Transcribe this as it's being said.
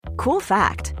Cool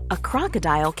fact, a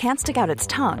crocodile can't stick out its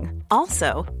tongue.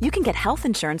 Also, you can get health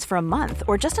insurance for a month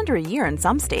or just under a year in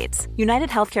some states. United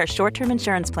Healthcare short-term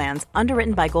insurance plans,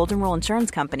 underwritten by Golden Rule Insurance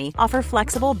Company, offer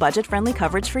flexible, budget-friendly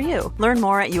coverage for you. Learn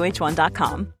more at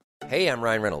uh1.com. Hey, I'm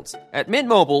Ryan Reynolds. At Mint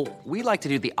Mobile, we like to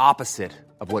do the opposite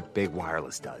of what Big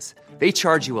Wireless does. They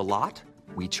charge you a lot,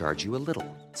 we charge you a little.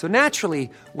 So naturally,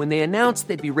 when they announced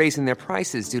they'd be raising their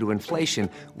prices due to inflation,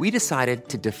 we decided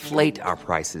to deflate our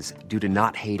prices due to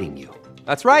not hating you.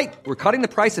 That's right. We're cutting the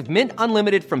price of Mint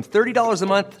Unlimited from $30 a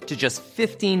month to just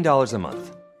 $15 a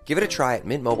month. Give it a try at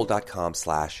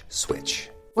mintmobile.com/switch.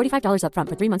 $45 up front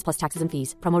for 3 months plus taxes and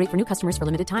fees. Promo rate for new customers for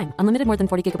limited time. Unlimited more than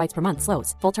 40 gigabytes per month.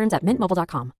 Slows full terms at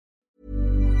mintmobile.com.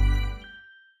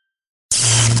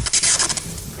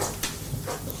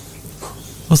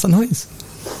 What's that noise?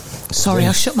 Sorry,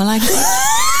 I shut my legs.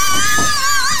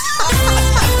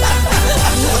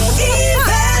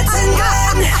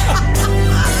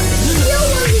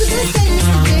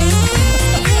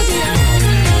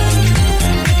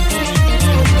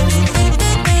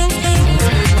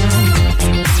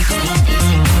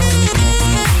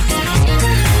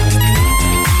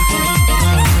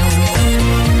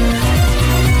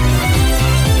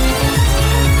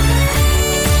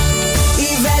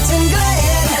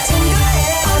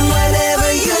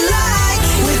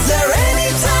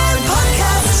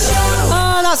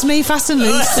 That's me, fast and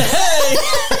loose. Hey!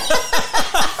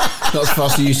 Not as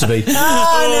fast as you used to be. Oh,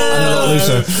 no. And a lot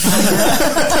looser.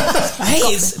 Hey,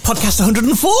 it's podcast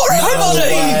 104,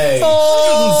 everybody!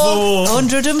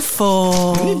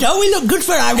 104. Don't we look good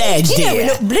for our age, You dear? know, we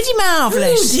look bloody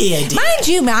marvellous. Oh, dear. Mind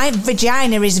you, my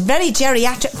vagina is very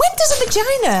geriatric. When does a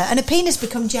vagina and a penis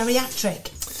become geriatric?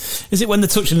 Is it when they're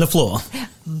touching the floor?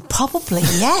 Probably,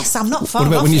 yes. I'm not far What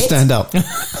about off when you it. stand up?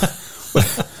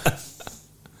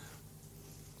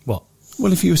 What?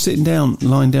 Well, if you were sitting down,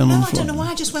 lying down on the I floor. don't know why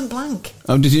I just went blank.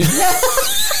 Oh, did you? I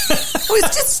was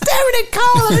just staring at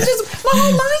Carl and my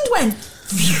whole mind went.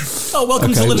 Oh,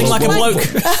 welcome to living like a bloke.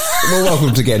 Well,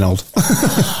 welcome to getting old.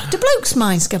 Do blokes'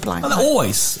 minds go blank?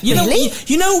 Always. You Really?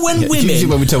 know when Yeah, women... usually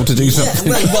when we're told to do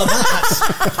something. well,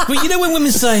 that. But you know when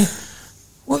women say,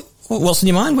 what's in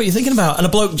your mind? What are you thinking about? And a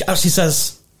bloke actually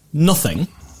says nothing.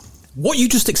 What you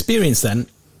just experienced then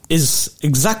is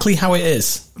exactly how it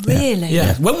is. Really?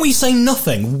 Yeah. When we say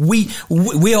nothing, we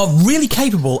are really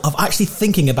capable of actually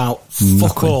thinking about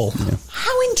fuck all. Yeah.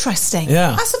 How interesting.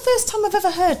 Yeah. That's the first time I've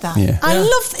ever heard that. Yeah. I Yeah.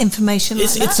 love information like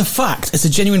that. It's a fact. It's a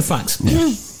genuine fact.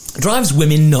 Drives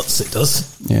women nuts, it does.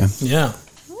 Yeah. Yeah.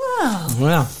 Wow.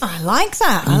 Wow. I like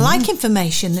that. I like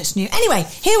information that's new. Anyway,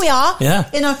 here we are Yeah.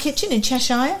 in our kitchen in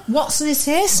Cheshire. Watson is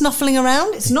here, snuffling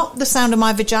around. It's not the sound of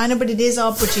my vagina, but it is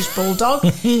our British bulldog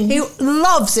who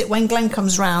loves it when Glenn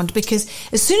comes round, because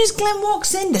as soon as Glenn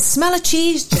walks in, the smell of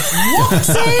cheese just walks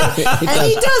in. And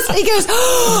he goes,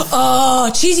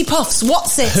 oh, cheesy puffs,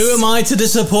 what's it? Who am I to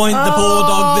disappoint the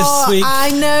bulldog this week?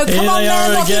 I know. Come Here on they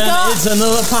then, are what you again. got? It's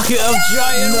another packet of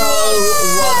giant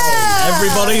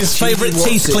everybody's favourite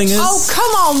teeth clingers. Oh,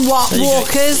 come on, What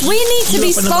Walkers. We need to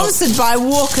be sponsored by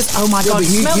Walkers. Oh, my God. but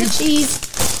Smell the cheese.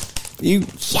 You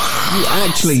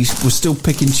actually were still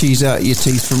picking cheese out of your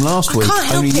teeth from last week, Can't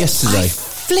help only it. yesterday. I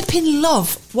flipping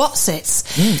love What's-Its.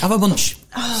 Have a bunch.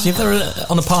 See if they're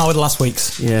on a par with last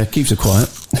week's. Yeah, keeps her quiet.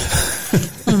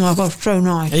 Oh, my God, so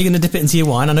nice. Are you going to dip it into your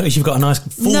wine? I notice you've got a nice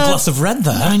full glass of red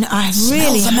there. I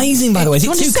really Smells amazing, by the way. Is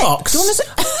Do it you 2 want cocks? Do you want to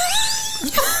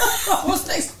I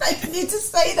wasn't expecting you to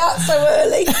say that so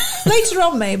early. Later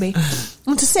on, maybe.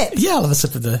 Want to sip? Yeah, I'll have a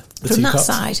sip of the From 2 that cocks.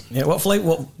 side. Yeah, what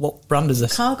flavour? What brand is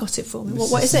this? Carl got it for me.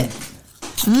 What is it?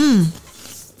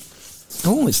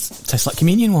 Oh, it tastes like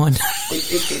communion wine.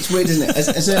 It's weird, isn't it?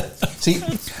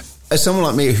 As someone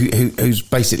like me who's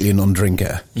basically a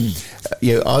non-drinker,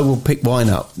 I will pick wine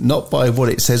up not by what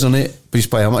it says on it, but just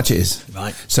by how much it is.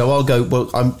 Right. So I'll go. Well,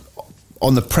 I'm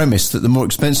on the premise that the more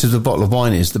expensive the bottle of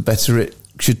wine is, the better it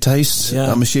should taste.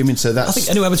 Yeah. I'm assuming. So I think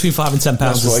anywhere between £5 and £10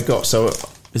 that's what I got. So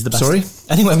is the best. Sorry?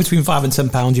 Anywhere between £5 and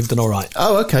 £10, you've done all right.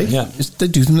 Oh, okay. Yeah. They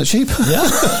do them that cheap. Yeah.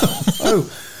 Oh,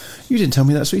 you didn't tell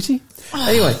me that, sweetie.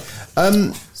 Anyway,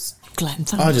 Glenn,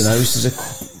 thanks. I don't know. This is a.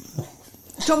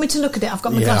 Do you want me to look at it? I've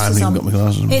got my I glasses haven't on. even got my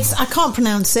glasses on. I can't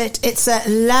pronounce it. It's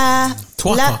La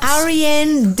Twacox.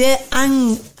 Arienne de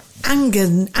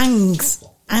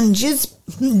Anges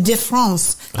de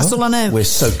France. That's all I know. We're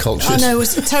so cultured. I know,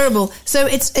 it's terrible. So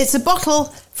it's a bottle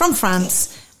from France,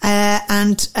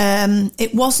 and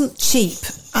it wasn't cheap.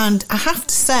 And I have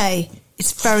to say,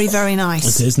 it's very, very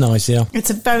nice. It is nice, yeah. It's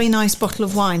a very nice bottle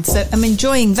of wine. So I'm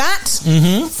enjoying that.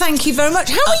 Mm-hmm. Thank you very much.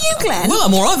 How are you, Glenn? Well,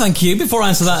 I'm all right, thank you. Before I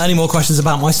answer that, any more questions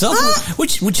about myself?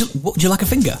 Would you like a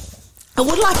finger? I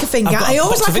would like a finger. I've got I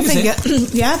always box like of a finger.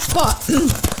 fingers Yeah, but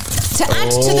to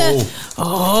add to the...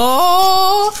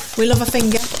 we love a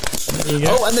finger. There you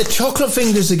go. Oh, and the chocolate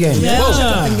fingers again. Yeah, Well,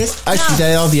 chocolate fingers. actually,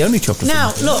 they are the only chocolate Now,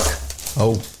 fingers. look.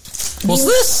 Oh. What's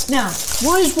this? Now,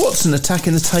 Why is Watson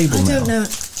attacking the table I now? don't know.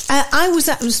 I was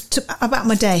about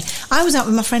my day. I was out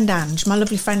with my friend Ange, my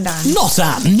lovely friend Ange. Not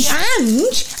Ange.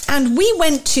 And we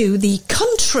went to the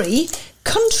country,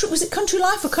 was it Country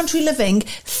Life or Country Living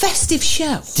festive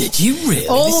show? Did you really?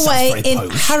 All This the sounds way very in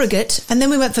posh. Harrogate, and then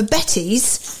we went for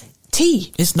Betty's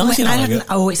tea. It's nice in Harrogate.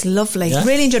 Oh, it's lovely. Yeah?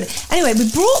 Really enjoyed it. Anyway, we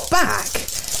brought back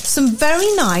some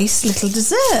very nice little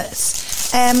desserts.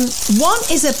 One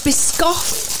is a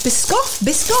Biscoff,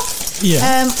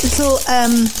 Yeah.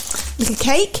 little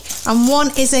cake, and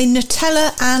one is a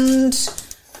Nutella and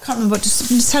I can't remember, just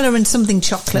Nutella and something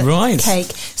chocolate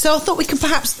cake. So I thought we could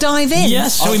perhaps dive in.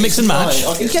 Yes, shall we mix and match?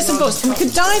 Get some books, and we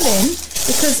could dive in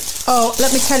because,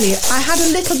 let me tell you, I had a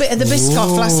little bit of the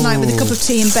Biscoff last night with a cup of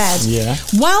tea in bed. Yeah.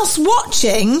 Whilst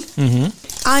watching,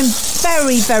 I'm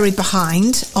very, very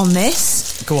behind on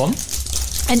this. Go on.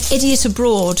 An Idiot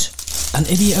Abroad. An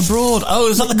Idiot Abroad. Oh,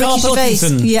 is that the Carl Ricky Gervais.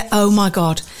 Pilkington? Yeah, oh my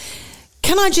God.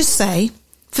 Can I just say,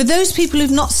 for those people who've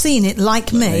not seen it,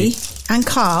 like me and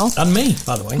Carl... And me,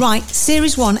 by the way. Right,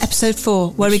 Series 1, Episode 4,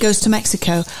 where he goes to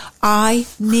Mexico, I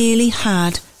nearly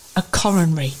had a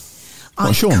coronary.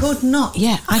 I could not,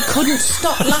 I couldn't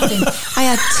stop laughing. I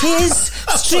had tears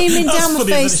streaming down my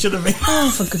face. Oh,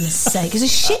 for goodness sake, it's a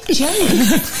shit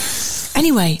joke.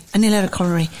 Anyway, I nearly had a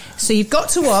coronary. So you've got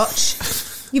to watch...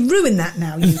 You've ruined that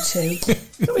now, you two.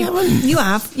 No, we haven't. You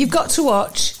have. You've got to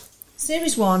watch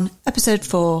Series 1, Episode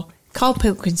 4, Carl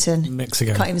Pilkington.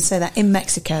 Mexico. Can't even say that. In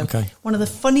Mexico. Okay. One of the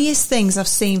funniest things I've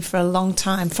seen for a long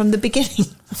time, from the beginning.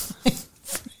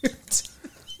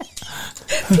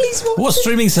 Please watch What it.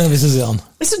 streaming service is it on?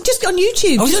 It's just on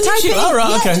YouTube. Oh, it's just on type YouTube. it in. Oh,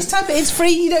 right, okay. Just type it. It's free.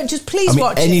 You don't just please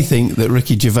watch it. Anything that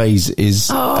Ricky Gervais is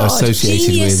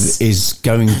associated genius. with is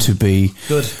going to be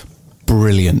Good.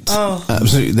 brilliant. Oh.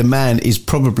 Absolutely. The man is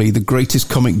probably the greatest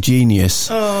comic genius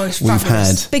It's we've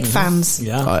fabulous. had. Big fans.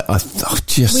 Yeah. I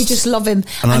just... We just love him.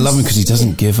 And I love him because he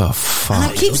doesn't give a fuck.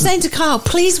 And I keep saying to Carl,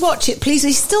 please watch it. Please.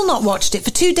 He's still not watched it for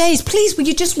 2 days. Please, will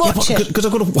you just watch it? Because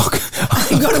I've got to walk.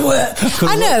 You've got to work.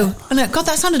 I know. God,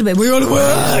 that sounded a bit. We got to work.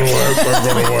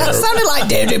 That sounded like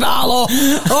Deirdre Barlow.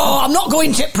 Oh, I'm not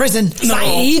going to prison.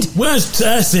 Saeed. Where's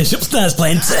Tessie? She's upstairs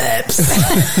playing tips.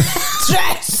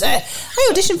 I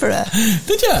auditioned for her.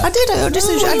 Did you? I did. I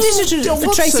auditioned John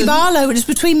for Tracy Watson. Barlow. It was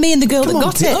between me and the girl that on,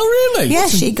 got kid. it. Oh, really? Yeah,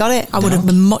 Watson. she got it. I would have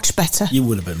been much better. You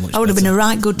would have been much I would have been a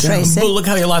right good Tracy. But look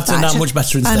how your life turned out much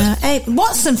better I instead. know. Hey,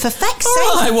 Watson, for feck's sake.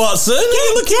 All right, Watson.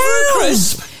 You're looking for a down.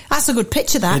 crisp. That's a good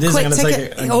picture, that. It is. I'm Quick, gonna take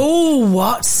take it. it. Oh,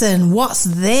 Watson, what's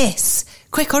this?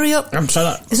 Quick, hurry up. I'm trying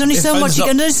that. There's only It so phones much.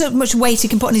 up. There's so much weight he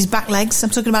can put on his back legs. I'm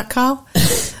talking about Carl.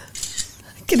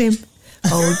 Look at him.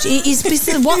 Oh, he's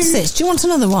what's this? Do you want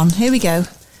another one? Here we go.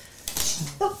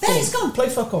 Oh, there he's gone. Play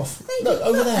fuck off. Look,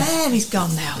 over there. There he's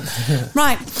gone now.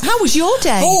 Right. How was your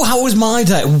day? Oh, how was my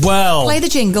day? Well. Play the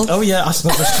jingle. Oh, yeah. I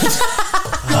suppose.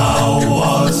 How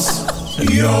was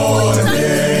your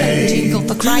day? Jingle,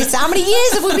 for Christ's sake. How many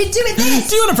years have we been doing this?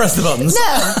 Do you want to press the buttons?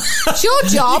 No. It's your You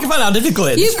job. can find out how difficult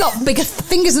it is. You've got bigger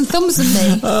fingers and thumbs than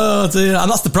me. Oh, dear. And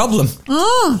that's the problem.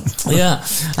 Yeah.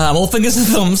 I'm all fingers and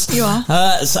thumbs. You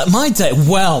are. So my day,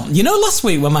 well, you know last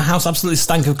week when my house absolutely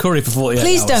stank of curry for 48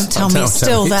 Please hours? don't tell me it's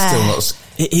still there.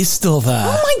 It is still there.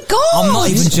 Oh my God. I'm not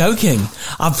even joking.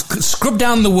 I've scrubbed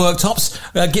down the worktops,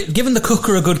 given the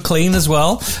cooker a good clean as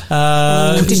well.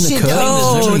 Did she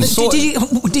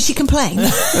complain?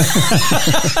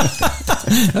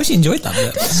 Oh, she enjoyed that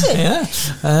bit. Did she? Yeah.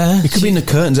 It could be in the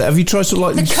curtains. Have you tried sort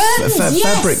of like The curtains,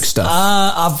 yes. fabric stuff?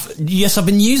 I've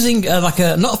been using not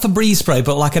a Febreze spray,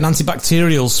 but like an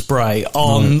antibacterial spray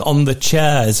on the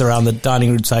chairs around the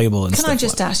dining room table and Can stuff. I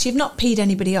just ask, you've not peed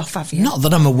anybody off, have you? Not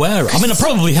that I'm aware of. I mean, I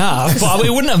probably have, but it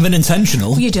wouldn't have been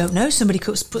intentional. Well, you don't know. Somebody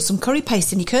could put some curry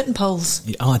paste in your curtain poles.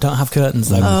 Oh, I don't have curtains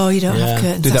though. Oh, you don't have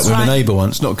curtains. Did that That's with right. my neighbour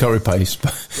once, not curry paste.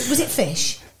 But, Was it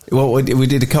fish? well, we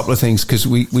did a couple of things because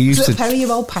we used Flip to. Perry,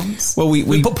 your old pants. Well,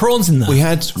 We put prawns in there. We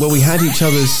had each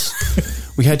other's.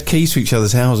 We had keys to each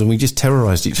other's house, and we just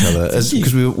terrorised each other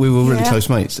because we were really Yeah. close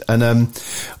mates. And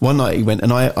one night he went,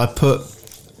 and I put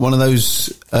one of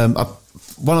those. I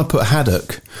put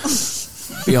haddock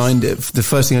behind it. The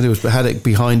first thing I did was put haddock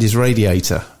behind his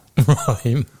radiator.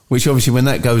 Right. Which obviously, when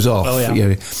that goes off, Oh, yeah. you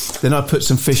know, then I put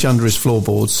some fish under his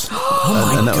floorboards.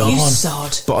 Oh, my You God.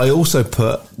 sod. But I also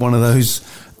put one of those,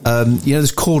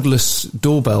 those cordless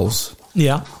doorbells.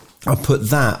 Yeah. I put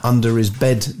that under his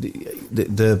bed,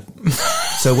 the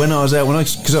So when I was out,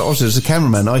 because obviously as a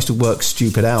cameraman, I used to work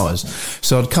stupid hours.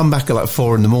 So I'd come back at like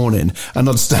 4 a.m. and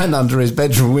I'd stand under his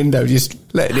bedroom window just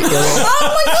letting it go off.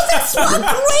 Oh my God, that's what a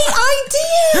great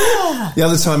idea! The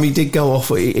other time he did go off,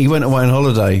 he went away on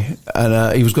holiday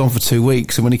and he was gone for 2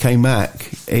 weeks. And when he came back,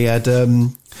 he had,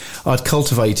 I'd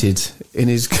cultivated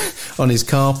on his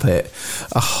carpet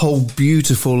a whole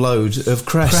beautiful load of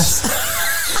cress.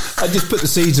 I just put the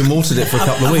seeds and watered it for a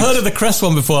couple of weeks. I've heard of the cress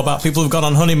one before about people who've gone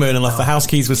on honeymoon and left the house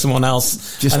keys with someone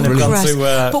else. Just and they've brilliant. gone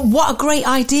to, But what a great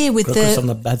idea with cress on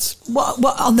the beds. What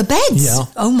on the beds? Yeah.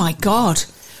 Oh my God.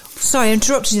 Sorry, I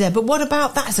interrupted you there, but what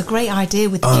about that? It's a great idea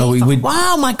with the we'd-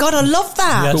 wow, my God, I love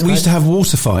that. Yeah. But we used to have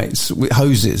water fights with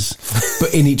hoses,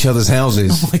 but in each other's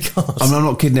houses. Oh my God. I mean, I'm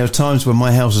not kidding. There were times when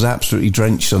my house was absolutely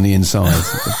drenched on the inside.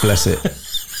 Bless it.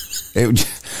 It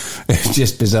was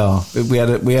just bizarre.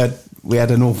 We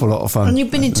had an awful lot of fun. And you've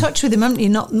been in touch with him, haven't you?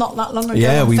 Not that long ago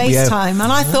Yeah, on we- FaceTime. And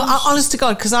I thought, honest to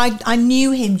God, because I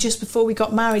knew him just before we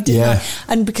got married, didn't Yeah.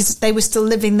 I? And because they were still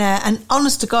living there. And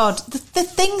honest to God, the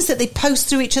things that they post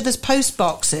through each other's post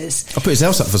boxes. I put his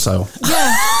house up for sale.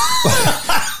 Yeah.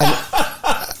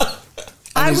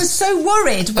 I was so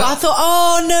worried. But I thought,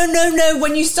 oh, no.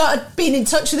 When you started being in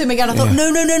touch with him again, I thought, Yeah.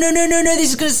 no. This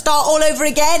is going to start all over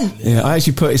again. Yeah, I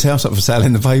actually put his house up for sale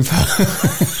in the paper.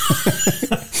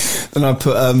 And I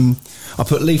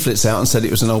put leaflets out and said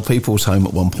it was an old people's home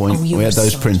at one point. Oh, you we had were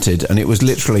those sod. printed, and it was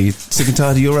literally, sick and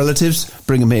tired of your relatives?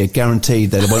 Bring them here,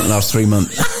 guaranteed they won't last 3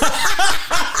 months.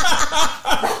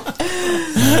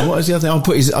 What was the other thing?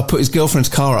 I put his girlfriend's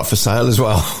car up for sale as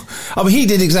well. I mean, he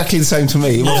did exactly the same to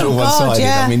me. It wasn't all God, one-sided.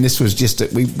 yeah. I mean, this was just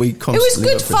we constantly. It was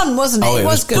good got fun, wasn't it? Oh, It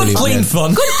was good brilliant, fun. Clean yeah.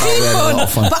 fun. Good Oh, we had a lot fun.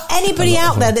 of fun. But anybody A lot of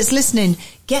out there fun. that's listening,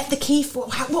 get the key for.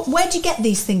 Where do you get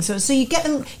these things? So you get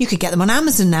them. You could get them on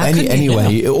Amazon now. couldn't you?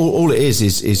 Anyway, all it is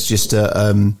just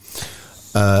a.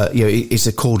 It's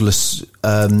a cordless,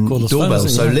 Cordless doorbell. phone, isn't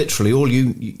it? So Yeah. literally, all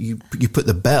you put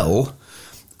the bell,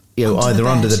 Under the either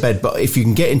under bed. the bed. But if you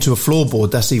can get into a floorboard,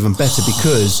 that's even better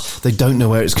because they don't know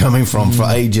where it's coming from for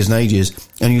ages and ages.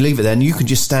 And you leave it there, and you can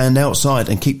just stand outside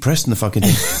and keep pressing the fucking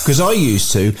thing. Because I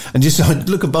used to, and just I'd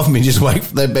look above me and just wait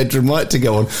for their bedroom light to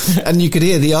go on, and you could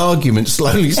hear the argument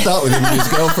slowly start with him and his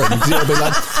girlfriend. And he'd be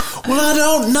like, "Well, I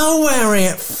don't know where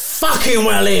it fucking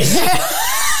well is."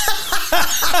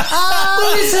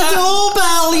 Well, it's a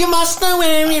doorbell. You must know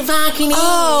where it fucking is.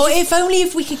 Oh,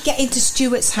 if we could get into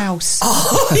Stuart's house.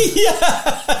 Oh,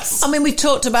 yes. I mean, we've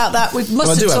talked about that. We must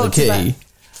Well, I do have have a talked key.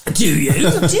 Do you?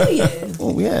 about. Do you?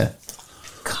 Oh yeah.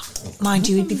 God, mind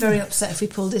you, he'd be very upset if we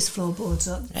pulled his floorboards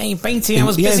up. Hey, Beatty, I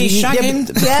was Yeah, busy yeah, shagging.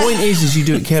 but the Yeah. point is you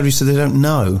do it carefully so they don't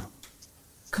know.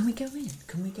 Can we go in?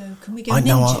 Can we go? I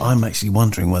know. ninja? I'm actually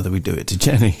wondering whether we do it to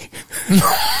Jenny.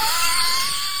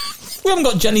 We haven't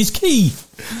got Jenny's key.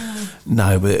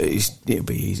 No, but it'll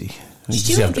be easy. You just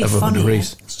Stuart have would be to have a funnier.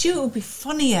 Reese. Stuart would be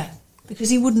funnier because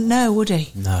he wouldn't know, would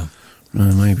he? No.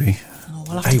 Maybe. Oh,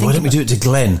 we'll have to Hey, think why don't we about- do it to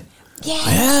Glenn? Yeah,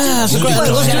 That's a He great won't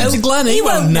idea. know. To Glenn, he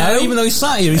won't know, even though he's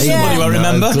sat here. He's somebody who I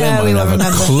remember. Glenn No, he won't won't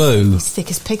have remember. a clue. He's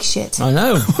thick as pig shit. I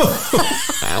know.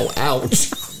 Ow, ouch.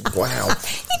 Wow.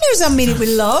 He knows I mean it with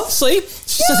love. See?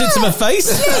 She says it to my face.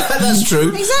 That's true.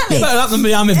 Exactly. Better that than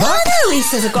behind my Yeah, back. I know. He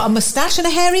says I've got a moustache and a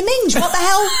hairy minge. What the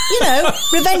hell? You know,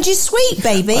 revenge is sweet,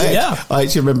 baby. Yeah. I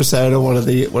actually remember saying on one of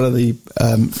the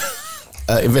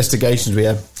investigations we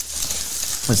had,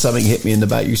 when something hit me in the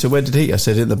back, you said, "Where did it hit?" I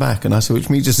said, "In the back." And I said, which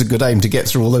means it's a good aim to get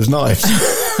through all those knives. So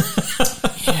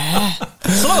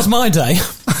that was my day.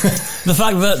 The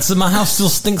fact that my house still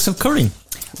stinks of curry.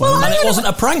 Well, And it wasn't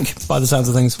a prank, by the sounds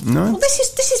of things. Well, this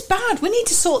is bad. We need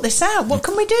to sort this out. What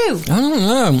can we do? I don't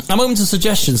know. I'm open to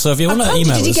suggestions, so if you want to I told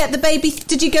email you, did you us... get the baby?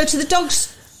 Did you go to the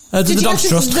dogs? To Did the you go Dogs to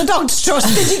Trust. The Dogs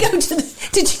Trust. Did you go to the?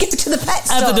 Did you go to the pet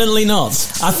store? Evidently not.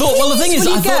 I thought, well, the thing is,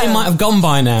 Will you I thought go? it might have gone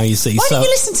by now, you see. Why so didn't you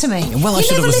listen to me? Well, I You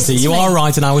should have never listened to you. listened You to are me.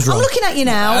 right, and I was wrong. I'm looking at you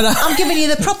now. And I'm giving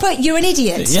you the proper. You're an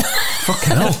idiot. Yeah.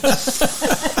 Fucking hell.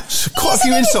 Quite a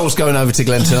few insults going over to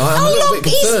Glenn tonight. I'm a little bit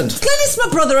concerned. Glenn is my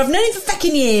brother. I've known him for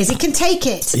fucking years. He can take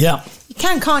it. Yeah. You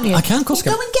can't you? I can, of course I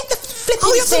Go can. and get the flipping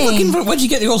Oh, you have to thing. fucking... Where'd you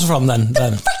get yours from, then?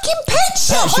 Fucking pet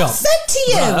shop. I shop. said to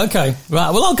you. Right, okay.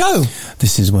 Right, well, I'll go.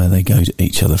 This is where they go to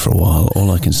each other for a while. All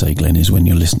I can say, Glenn, is when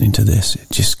you're listening to this,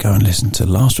 just go and listen to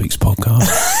last week's podcast.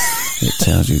 It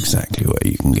tells you exactly where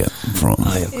you can get them from.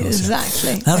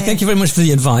 Exactly. Thank you very much for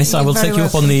the advice. I You're will very take you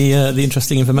up on welcome. the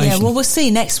interesting information. Yeah, well, we'll see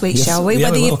next week, Yes. shall we? Yeah,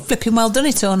 Whether we you've will. flipping well done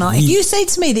it or not. If you say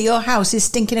to me that your house is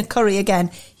stinking of curry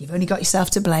again, you've only got yourself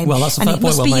to blame. Well, that's a and fair it point,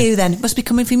 must well be made. you then. It must be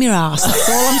coming from your arse. That's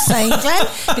all I'm saying, Glenn.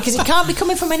 Because it can't be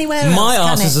coming from anywhere else. My can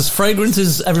arse it? is as fragrant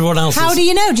as everyone else's. How do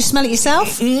you know? Do you smell it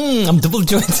yourself? I'm double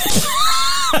jointed.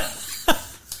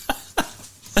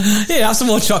 Yeah, have some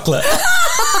more chocolate.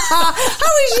 How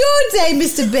was your day,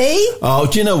 Mr. B? Oh,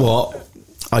 do you know what?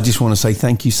 I just want to say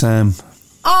thank you, Sam.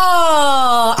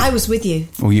 Oh, I was with you.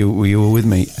 Were you all with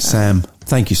me? Sam.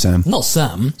 Thank you, Sam. Not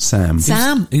Sam. Sam.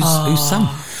 Sam. Who's Sam?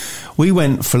 We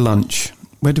went for lunch.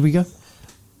 Where did we go?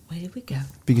 Where did we go?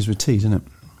 Begins with T, isn't it?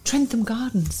 Trentham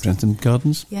Gardens. Trentham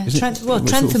Gardens? Yeah, Is it? Trentham What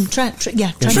sort of Gardens.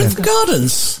 Trentham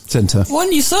Gardens. Centre. Why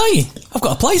didn't you say? I've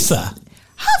got a place there.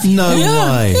 Have you? No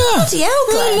way. Bloody hell,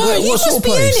 Glenn. Yeah, You what must sort of be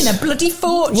place? earning a bloody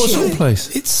fortune. What sort of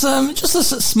place? It's just a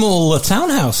small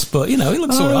townhouse, but you know it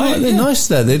looks all right. They're Yeah. nice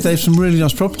there. They have some really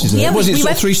nice properties there. Yeah, Was we it sort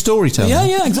went- of 3-story town?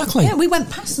 Yeah, exactly. Yeah, we went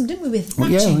past them, didn't we, with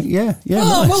Yeah, thatching? yeah.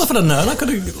 Oh, Nice. well, if I'd have known, I could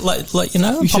have let you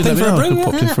know. You Pop should in have, for a yeah, I brew. could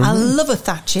pop in for a I brew. love a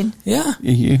thatching. Yeah.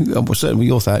 Well, certainly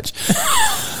your thatch.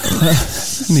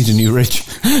 Needs a new ridge.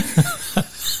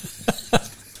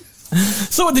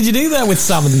 So what did you do there with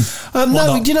Sam and No,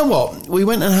 whatnot? do you know what? We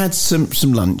went and had some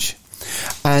lunch,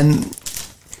 and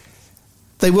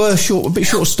they were a bit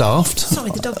short-staffed.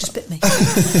 Sorry, the dog just bit me.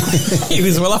 He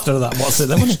was well after that. What's it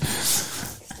then, wasn't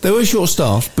he? They were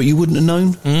short-staffed, but you wouldn't have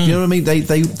known. Do you know what I mean? They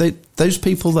those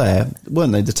people there,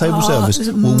 weren't they? The table service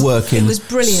were working it was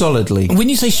brilliant. solidly. When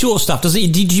you say short staff, do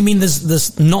you mean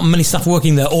there's not many staff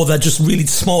working there, or they're just really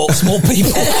small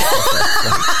people?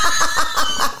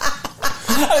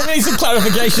 I need some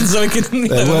clarification so we can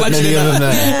There weren't imagine many of them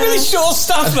that. there. Really short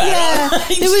staff there. Yeah,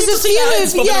 there was a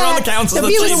few around the counters a and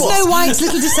few of tables. Snow White's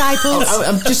little disciples.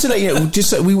 I'm just to let you know,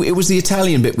 it was the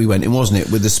Italian bit we went in, wasn't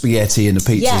it, with the spaghetti and the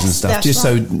pizzas Yes, and stuff. that's Just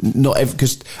right. so not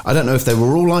because I don't know if they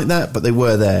were all like that, but they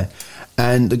were there.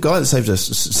 And the guy that served us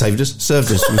was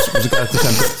a guy called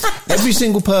Sam. But every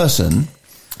single person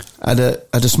had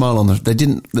a smile on them. They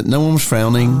didn't. No one was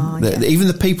frowning. Even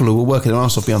the people who were working their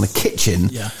arse off behind the kitchen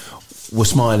were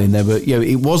smiling there. But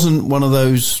it wasn't one of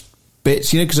those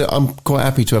bits, because I'm quite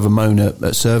happy to have a moan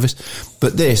at service,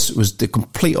 but this was the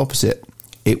complete opposite.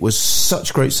 It was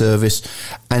such great service,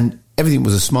 and everything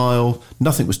was a smile.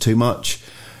 Nothing was too much,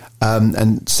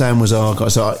 and Sam was our guy.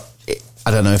 So I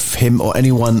don't know if him or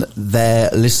anyone there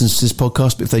listens to this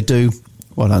podcast, but if they do,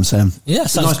 well done, Sam. Yeah,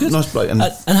 sounds nice, good. Nice bloke. And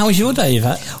how was your day,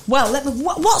 Yvette? Well,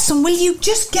 Watson, will you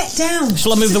just get down?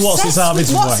 Shall I move the Watsons out of his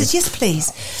way? Watsons, yes,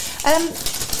 please.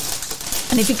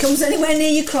 And if he comes anywhere near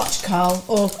your crotch, Carl,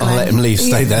 or Glenn, I'll let him leave.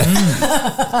 Stay there.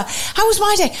 How was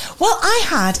my day? Well, I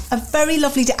had a very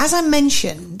lovely day. As I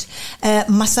mentioned,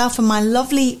 myself and my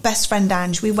lovely best friend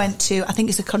Ange, we went to, I think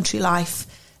it's a Country Life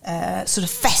sort of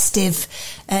festive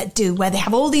do where they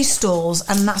have all these stalls,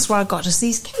 and that's where I got us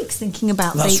these cakes, thinking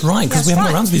about That's right, because we haven't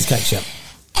got around to these cakes yet.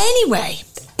 Anyway,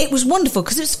 it was wonderful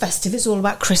because it was festive. It's all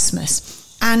about Christmas.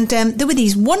 And there were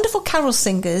these wonderful carol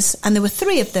singers, and there were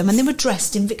 3 of them, and they were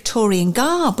dressed in Victorian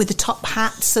garb with the top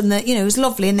hats, and it was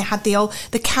lovely. And they had the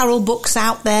carol books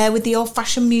out there with the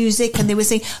old-fashioned music, and they were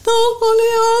singing "The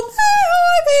Holly on the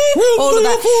Ivy," all of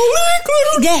that.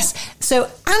 Yes. So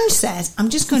Ange says, "I'm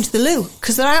just going to the loo,"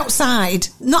 because they're outside,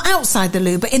 not outside the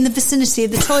loo, but in the vicinity of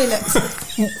the toilets.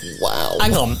 Wow.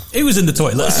 Hang on, who was in the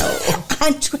toilets?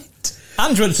 Ange went,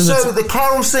 Andrew went to So the the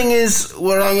carol singers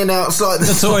were hanging outside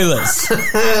the toilets.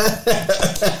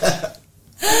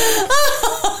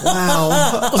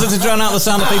 Wow. Was it to drown out the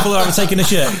sound of people who are taking a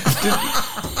shit? Did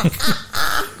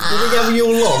they have you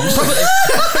all long?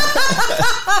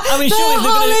 I mean, surely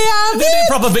if they did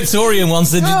proper Victorian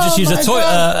ones, they'd just use a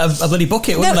bloody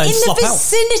bucket, wouldn't no, they? in Slop the out.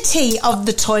 vicinity of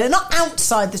the toilet, not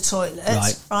outside the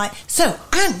toilet. Right. So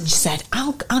Ange said,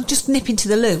 I'll just nip into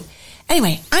the loo.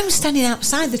 Anyway, I'm standing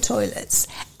outside the toilets,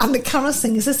 and the carol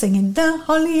singers are singing "The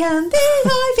Holly and the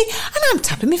Ivy," and I'm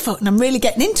tapping my foot, and I'm really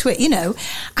getting into it,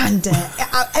 And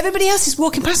everybody else is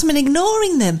walking past them and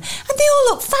ignoring them, and they all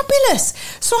look fabulous.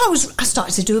 So I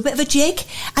started to do a bit of a jig,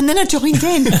 and then I joined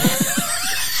in.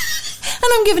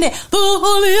 And I'm giving it, "The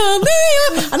Holly and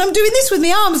the Ivy," and I'm doing this with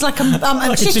my arms like I'm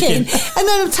Like a chicken. chicken. And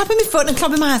then I'm tapping my foot and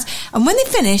clapping my hands. And when they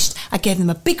finished, I gave them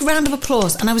a big round of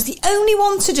applause. And I was the only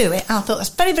one to do it. And I thought, that's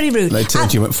very, very rude. They turned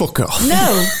to you and went, fuck off.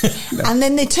 No. And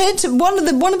then they turned to, one of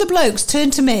the blokes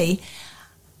turned to me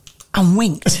and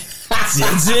winked.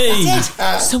 Did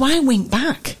So I winked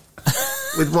back.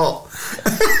 With what?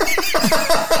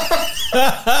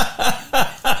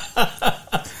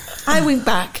 I winked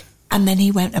back. And then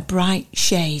he went a bright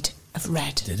shade of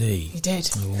red. Did he? He did.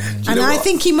 And I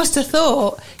think he must have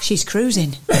thought, she's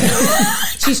cruising.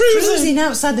 She's cruising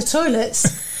outside the toilets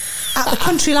at the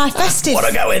Country Life Festive. Want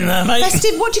to go in there, mate?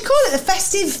 Festive, what do you call it? The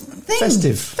festive thing?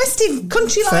 Festive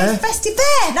Country Fair? Life Festive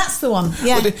Fair. That's the one.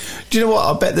 Yeah. Well, do you know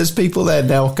what? I bet there's people there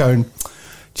now going,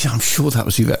 gee, I'm sure that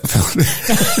was Yvette.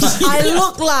 I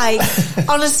look like,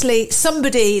 honestly,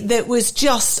 somebody that was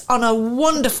just on a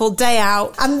wonderful day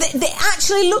out. And they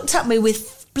actually looked at me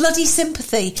with bloody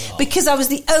sympathy because I was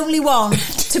the only one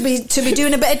to be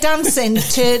doing a bit of dancing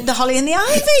to the Holly and the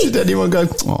Ivy. Did anyone go,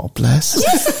 oh, bless?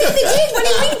 Yes, I think they did when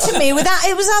he winked at me with that.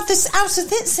 It was out of this. How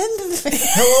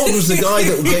old was the guy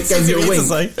that gave you a wink?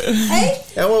 Hey?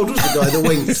 How old was the guy that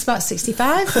winked? It's about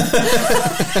 65.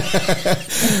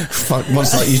 Fuck,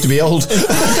 once that used to be old.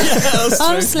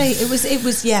 Honestly, it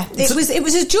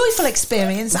was a joyful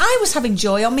experience. I was having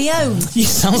joy on my own. You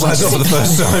sound Well, like it's not for the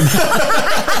first time.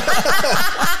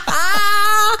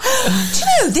 Do you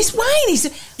know this wine is?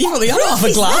 You've only had what half a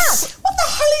is glass. that? What the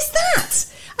hell is that?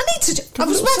 I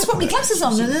was about to put my glasses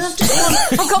on, and then I've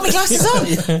got my glasses on.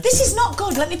 This is not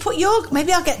good. Let me put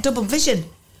maybe I'll get double vision.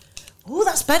 Oh,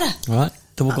 that's better. All right,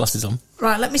 double glasses on.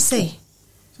 Right, let me see.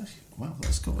 Wow,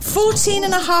 that's good.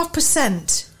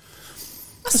 14.5%.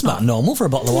 That's about normal for a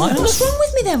bottle of wine. What's wrong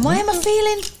with me then? Why am I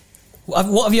feeling?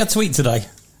 What have you had to eat today?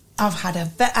 I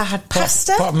had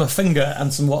pasta. Apart from a finger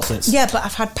and some what's-its. Yeah, but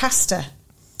I've had pasta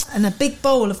and a big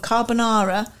bowl of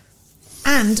carbonara.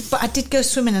 But I did go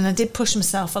swimming and I did push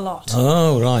myself a lot.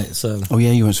 Oh, right. So. Oh,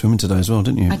 yeah, you went swimming today as well,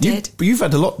 didn't you? I did. But you've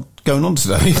had a lot going on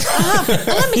today. I have. And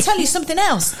let me tell you something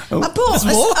else. Oh, I bought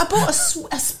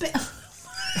a spit.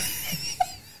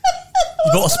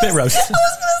 You bought a spit roast? I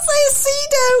was going to say a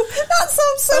Cedo. That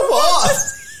sounds so What?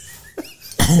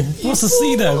 What's a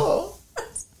Cedo?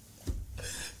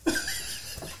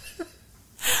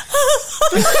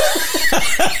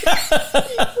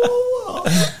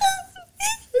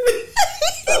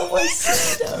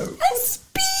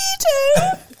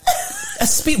 A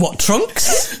Speedo? What,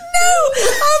 trunks? No,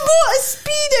 I bought a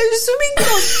Speedo swimming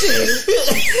costume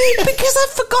because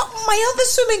I'd forgotten my other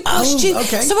swimming costume.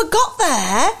 Okay. So I got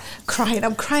there,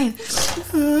 I'm crying.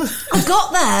 I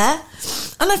got there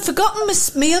and I'd forgotten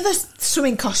my other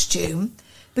swimming costume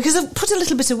because I've put a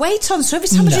little bit of weight on, so every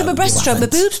time I do my breaststroke, my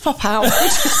boobs pop out.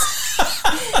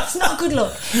 It's not a good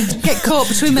look. Get caught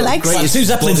between my legs. Sue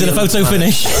Zeppelin's in a photo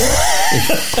finish.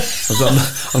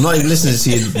 I'm not even listening to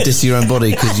you diss your own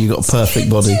body because you've got a perfect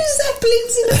body. Sue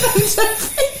Zeppelin's in a photo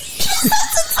finish.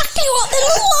 That's exactly what they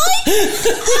look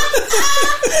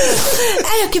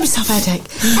like. I'll give myself a headache.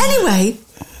 Anyway,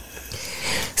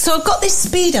 so I've got this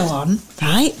Speedo on,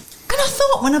 right? And I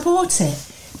thought when I bought it,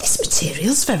 this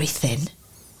material's very thin,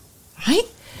 right?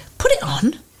 Put it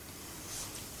on.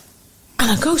 And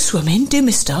I go swimming, do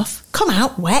my stuff, come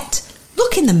out wet,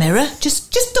 look in the mirror,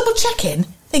 just double checking,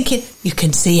 thinking, you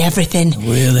can see everything.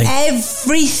 Really?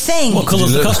 Everything. What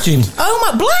colour's the costume? Oh,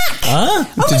 my black. Huh?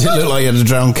 Oh, Did it look like you had a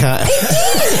drowned cat?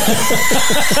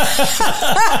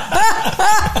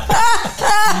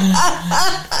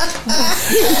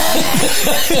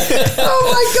 Oh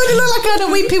my God, it looked like I had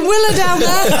a weeping willow down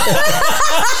there.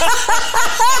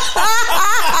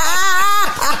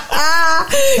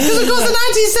 Because of course the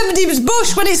 1970s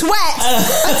bush when it's wet.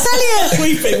 I tell you.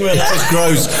 Weeping willow. It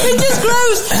grows. It just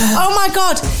grows. Oh my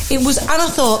God. It was, and I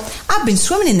thought, I've been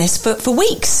swimming in this for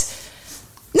weeks.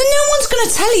 No one's going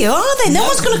to tell you, are they? No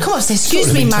one's going to come up and say,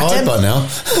 excuse me, madam. Tired by now.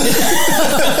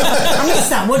 I missed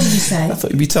that. What did you say? I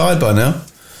thought you'd be tired by now.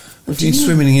 You've been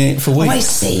swimming in it for Oh, I weeks.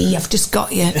 see. I've just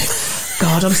got you.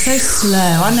 God, I'm so slow.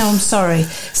 I know, I'm sorry.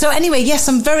 So anyway, yes,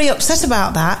 I'm very upset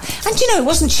about that. And you know, it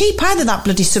wasn't cheap either, that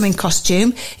bloody swimming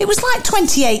costume. It was like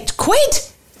 28 quid.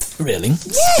 Really?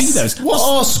 Yes. Speedos. What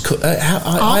arse? I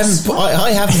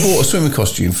haven't bought a swimming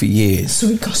costume for years.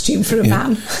 Swimming costume for a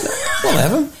man. Well, I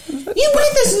haven't. You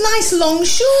wear those nice long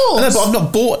shorts. I know, but I've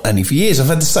not bought any for years. I've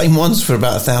had the same ones for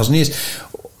about 1,000 years.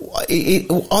 Are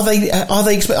they?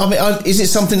 I mean, is it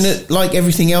something that, like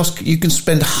everything else, you can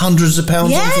spend hundreds of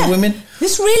pounds on for women?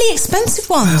 There's really expensive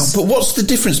ones. But what's the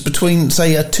difference between,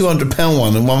 say, a £200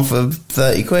 one and one for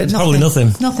 30 quid? Probably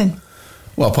nothing. Nothing.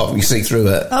 Well, apart from you see through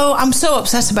it. Oh, I'm so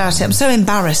upset about it. I'm so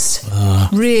embarrassed.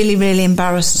 Really, really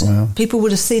embarrassed. Wow. People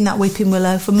would have seen that weeping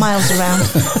willow for miles around.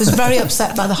 I was very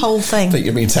upset by the whole thing. I think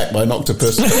you're being attacked by an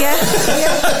octopus. Yeah.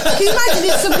 Can you imagine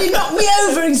if somebody knocked me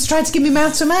over and tried to give me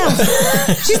mouth to mouth?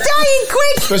 She's dying,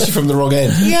 quick! Especially from the wrong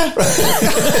end. Yeah.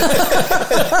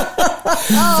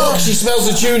 Fuck, she smells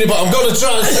the tuna, but I'm going to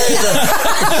try and save her.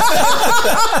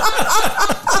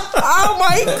 Oh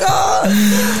my God.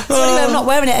 So anyway, I'm not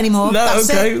wearing it anymore. No, That's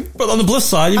okay. it. But on the plus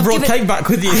side, you brought cake back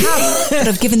with you. I have, but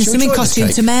I've given the Should we swimming try the costume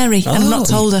cake? to Mary and I've not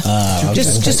told her. Okay.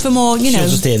 Just for more, you know. She'll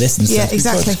just hear this and yeah, say,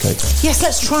 exactly. "Try the cake." Yes,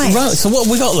 let's try it. Right, so what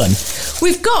have we got then?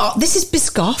 We've got, this is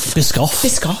Biscoff. Biscoff.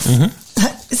 Biscoff.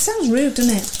 It sounds rude,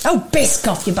 doesn't it? Oh,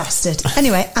 Biscoff, you bastard.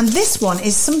 Anyway, and this one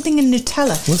is something in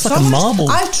Nutella. Looks like a marble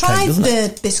I've tried cake, doesn't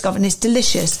the Biscoff and it's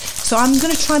delicious. So I'm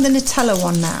going to try the Nutella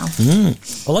one now.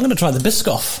 Well, I'm going to try the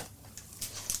Biscoff.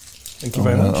 Thank you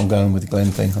very much. I'm going with the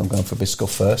Glen thing. I'm going for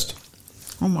Biscoff first.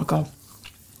 Oh my God.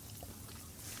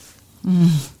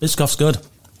 Biscoff's good.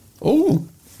 Oh,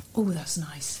 Oh, that's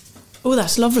nice. Oh,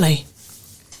 that's lovely.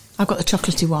 I've got the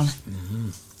chocolatey one.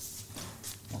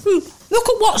 Look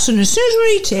at Watson. As soon as we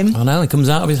eat him, I know, he comes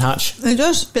out of his hatch. he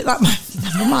does. Bit like my...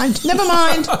 Never mind. Never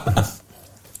mind.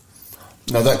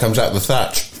 no, that comes out of the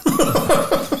thatch.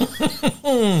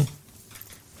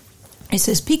 It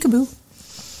says peekaboo.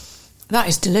 That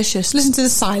is delicious. Listen to the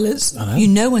silence. I know. You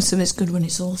know when something's good when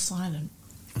it's all silent.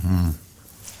 Do you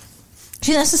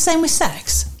think that's the same with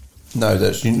sex? No,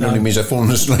 that only means I've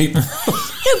fallen asleep. No,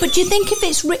 but do you think if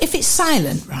it's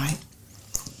silent, right?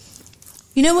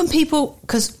 You know when people,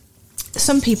 because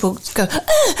some people go,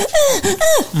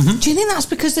 do you think that's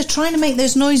because they're trying to make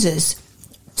those noises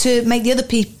to make the other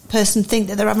person think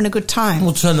that they're having a good time?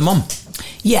 We'll turn them on.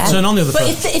 Yeah. Turn on the other But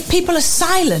person. if people are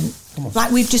silent,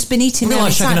 like we've just been eating It'd be there,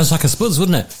 like in shaking a silence- sack of spuds,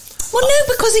 wouldn't it? Well,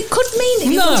 no, because it could mean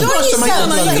if you're enjoying has to make yourself.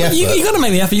 the bloody effort. You got to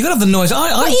make the effort. You got to have the noise.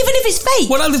 But even if it's fake.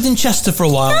 When I lived in Chester for a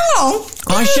while, Hang on.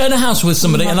 I shared a house with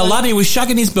somebody, and a laddie was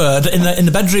shagging his bird in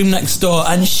the bedroom next door,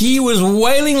 and she was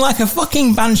wailing like a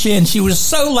fucking banshee, and she was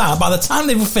so loud. By the time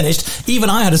they were finished, even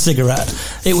I had a cigarette.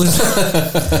 It was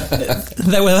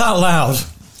they were that loud.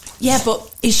 Yeah, but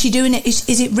is she doing it?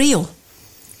 Is it real?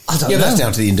 I don't Yeah, know. that's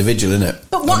down to the individual, isn't it?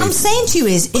 But what I'm saying to you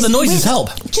is... But the noises help.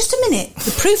 Just a minute.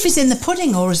 The proof is in the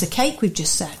pudding, or as the cake we've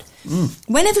just said.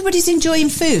 When everybody's enjoying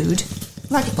food,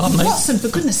 like, Pardon me? Watson, for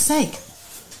goodness sake.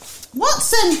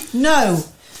 Watson, no.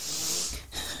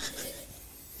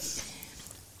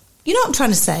 You know what I'm trying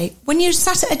to say? When you're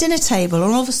sat at a dinner table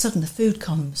and all of a sudden the food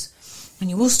comes and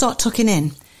you all start tucking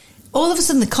in, all of a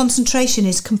sudden the concentration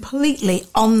is completely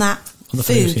on that On the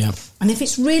food, yeah. And if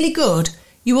it's really good,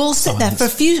 you all sit there for a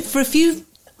few,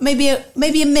 maybe a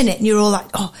minute, and you're all like,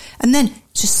 oh, and then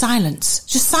just silence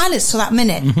for that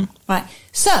minute, right?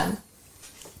 So,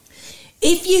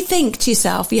 if you think to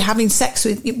yourself you're having sex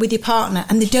with your partner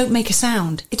and they don't make a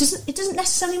sound, it doesn't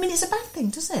necessarily mean it's a bad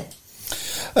thing, does it?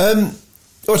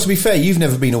 Well, to be fair, you've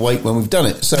never been awake when we've done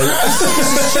it, so... I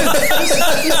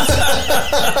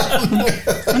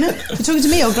know. You're talking to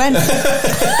me or Glenn?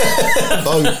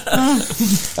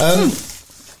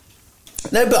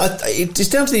 No, but it's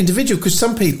down to the individual, because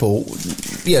some people,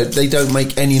 they don't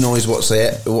make any noise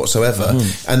whatsoever,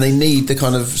 and they need the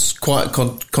kind of quiet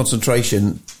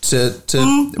concentration to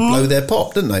blow their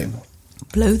pop, don't they?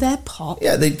 Blow their pop?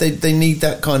 Yeah, they need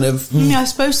that kind of... Yeah, I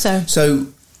suppose so. So,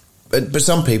 but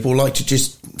some people like to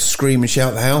just scream and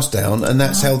shout the house down, and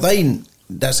that's how they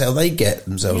get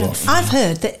themselves off. I've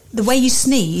heard that the way you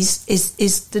sneeze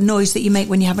is the noise that you make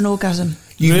when you have an orgasm.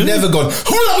 You've never gone...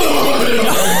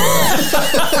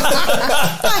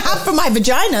 I have for my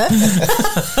vagina.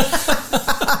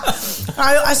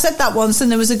 I said that once, and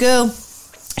there was a girl,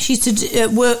 she used to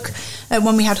work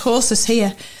when we had horses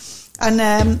here,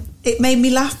 and it made me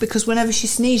laugh because whenever she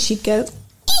sneezed, she'd go...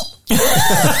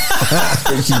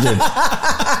 She did.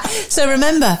 So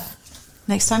remember,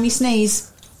 next time you sneeze,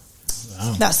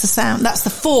 that's the sound, that's the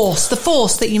force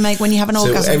that you make when you have an So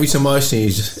orgasm. every time I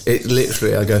sneeze, it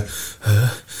literally, I go...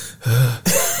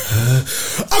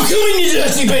 I'm killing you,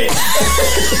 dirty bitch!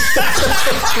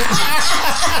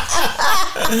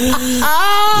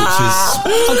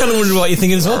 I'm kind of wondering what you're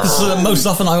thinking as well, because most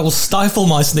often I will stifle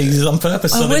my sneezes on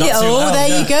purpose. So Oh, will you? Oh,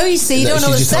 there you go. You see, you No,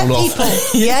 don't know she just upset hold people.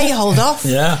 off. Yeah, you hold off.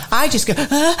 Yeah. I just go,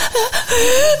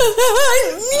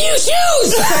 new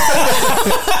shoes!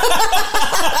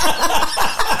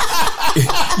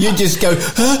 You just go,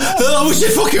 I wish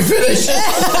you'd fucking finish. Pull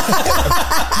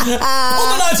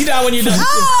the 90 down when you're done.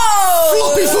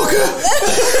 Floppy fucker.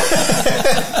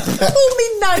 Pull me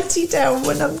 90 down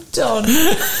when I'm done.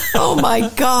 Oh my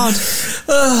God.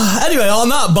 Anyway, on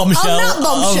that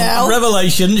bombshell, of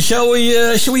revelation, shall we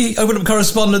open up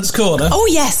Correspondence Corner? Oh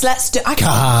yes, let's do.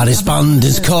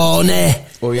 Correspondence Corner.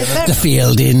 Oh, yeah. The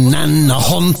fielding and the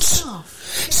hunt.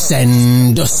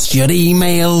 Send us your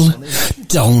email.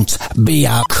 Don't be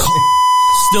a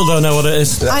Still don't know what it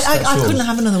is. I couldn't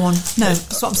have another one. No,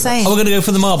 that's what I'm saying. We're going to go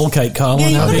for the marble cake, Carl. Yeah,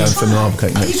 I'm you're going gonna for the marble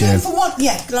cake Are you next going year. for one?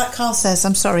 Yeah, like Carl says.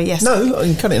 I'm sorry. Yes. No, I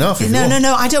can cut it in half if you No, want.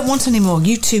 no. I don't want any more.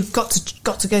 You two got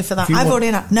to go for that. you I've want- already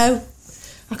had. No,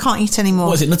 I can't eat any more.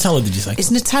 What is it, Nutella, did you say? It's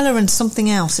Nutella and something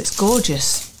else. It's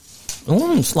gorgeous.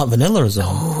 Oh, it's like vanilla as well.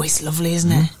 Oh, it's lovely,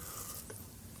 isn't it?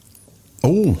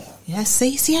 Oh, Yeah.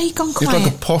 See how you've gone it's quiet.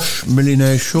 like a posh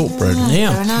millionaire shortbread.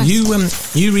 Yeah, very nice.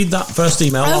 You read that first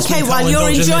email. whilst me Okay, and while Carl you're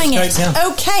indulge in this enjoying cake, it. yeah.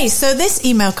 Okay, so this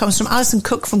email comes from Alison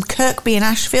Cook from Kirkby in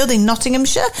Ashfield in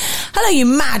Nottinghamshire. Hello, you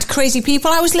mad, crazy people.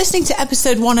 I was listening to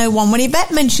episode 101 when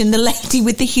Yvette mentioned the lady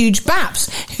with the huge baps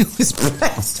who was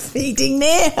breastfeeding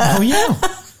near her. Oh, yeah.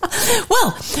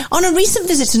 Well, on a recent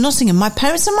visit to Nottingham, my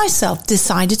parents and myself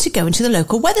decided to go into the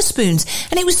local Wetherspoons,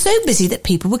 and it was so busy that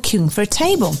people were queuing for a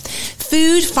table.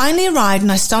 Food finally arrived,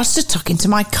 and I started to tuck into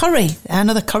my curry.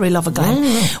 Another curry lover,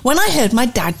 Glenn. When I heard my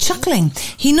dad chuckling,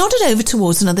 he nodded over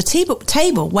towards another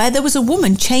table where there was a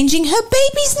woman changing her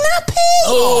baby's nappy.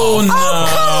 Oh, no.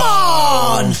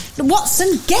 Oh, come on.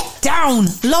 Watson, get down.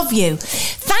 Love you.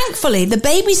 Thankfully, the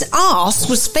baby's arse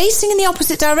was facing in the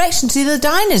opposite direction to the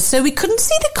diners, so we couldn't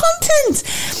see the content.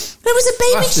 There was a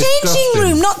baby That's changing disgusting.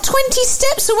 room, not 20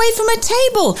 steps away from a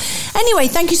table. Anyway,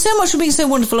 thank you so much for being so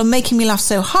wonderful and making me laugh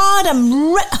so hard.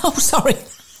 Oh, sorry.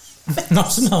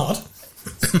 Not so hard.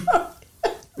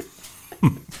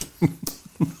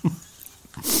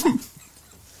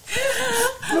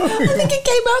 I think it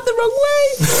came out the wrong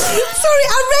way. Sorry,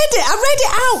 I read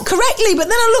it out correctly, but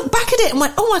then I looked back at it and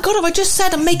went, oh my God, have I just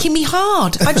said I'm making me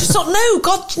hard? I just thought, no,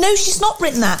 God, no, she's not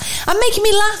written that. I'm making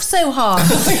me laugh so hard.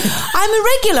 I'm a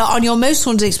regular on your Most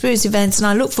Haunted Experience events, and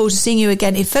I look forward to seeing you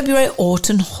again in February at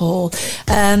Orton Hall.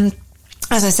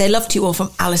 As I say, love to you all from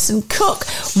Alison Cook.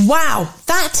 Wow,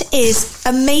 that is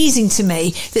amazing to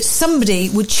me that somebody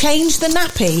would change the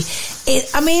nappy.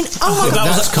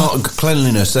 That's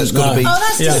cleanliness. That's got to be. Oh,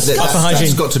 that's disgusting.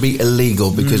 That's got to be illegal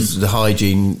because the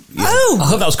hygiene. Yeah. Oh, I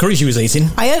hope that was curry she was eating.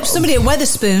 I hope somebody at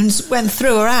Wetherspoons went and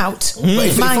threw her out. But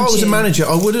if I was a manager,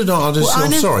 I would have done.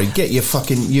 I'm know. sorry, get you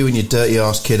and your dirty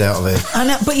ass kid out of here. I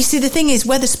know, but you see, the thing is,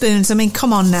 Wetherspoons, I mean,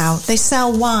 come on now. They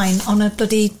sell wine on a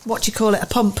bloody, what do you call it, a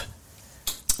pump.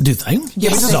 Do they?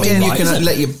 Yeah, but That's then not you right, can is it?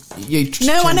 let you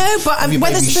No, I know, but have your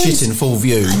baby shit in full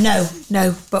view. No,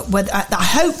 but I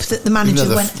hope that the manager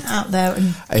went out there and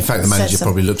in fact, the manager said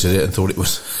probably looked at it and thought it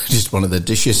was just one of the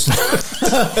dishes. a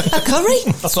curry?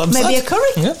 That's what I'm Maybe saying. a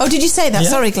curry? Yeah. Oh, did you say that? Yeah.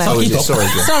 Sorry, Glenn. Oh, is it? Sorry,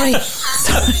 Glenn.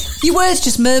 Sorry. Your words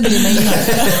just murmured in me.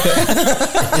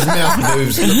 His mouth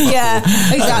moves. And the Yeah,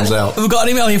 comes exactly. out. We've got an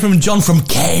email here from John from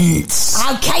Kent.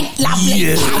 Oh, Kate,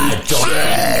 lovely.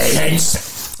 Kent.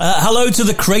 Hello to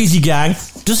the crazy gang.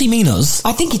 Does he mean us?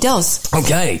 I think he does.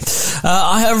 Okay.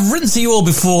 I have written to you all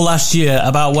before last year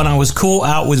about when I was caught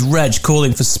out with Reg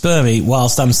calling for Spermy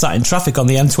whilst I'm sat in traffic on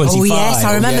the M25. Oh, yes,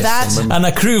 I remember that. And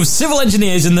a crew of civil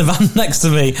engineers in the van next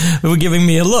to me who were giving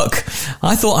me a look.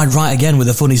 I thought I'd write again with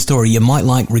a funny story you might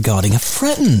like regarding a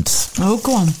friend. Oh,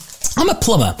 go on. I'm a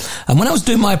plumber, and when I was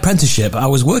doing my apprenticeship, I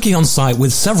was working on site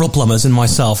with several plumbers and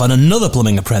myself and another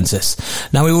plumbing apprentice.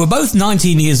 Now, we were both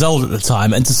 19 years old at the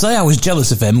time, and to say I was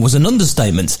jealous of him was an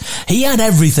understatement. He had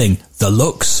everything. The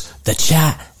looks, the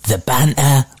chat, the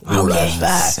banter, all of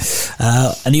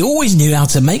that. And he always knew how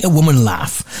to make a woman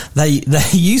laugh. They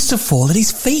used to fall at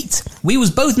his feet. We was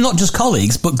both not just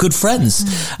colleagues, but good friends.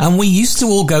 And we used to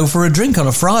all go for a drink on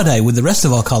a Friday with the rest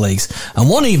of our colleagues. And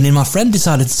one evening, my friend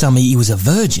decided to tell me he was a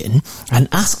virgin and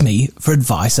asked me for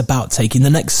advice about taking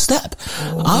the next step.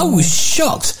 I was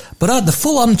shocked, but I had the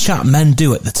full-on chat men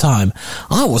do at the time.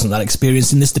 I wasn't that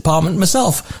experienced in this department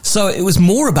myself, so it was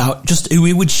more about just who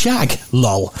he would shag,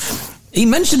 lol. He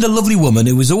mentioned a lovely woman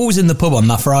who was always in the pub on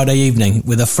that Friday evening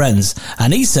with her friends,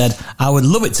 and he said, I would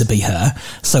love it to be her.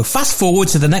 So fast forward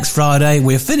to the next Friday,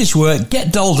 we finished work,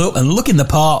 get dolled up and look in the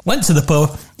park, went to the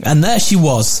pub, and there she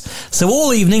was. So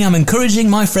all evening I'm encouraging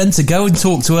my friend to go and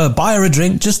talk to her, buy her a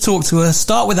drink, just talk to her,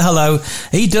 start with a hello.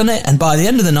 He'd done it, and by the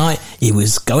end of the night, he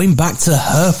was going back to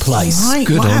her place. Right,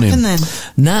 Good what on happened him. then?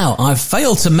 Now, I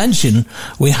failed to mention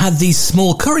we had these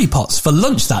small curry pots for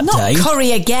lunch that day. Not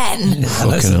curry again.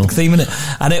 That's the theme, innit?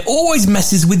 And it always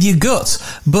messes with your gut,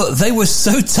 but they were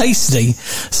so tasty.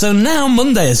 So now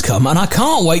Monday has come, and I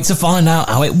can't wait to find out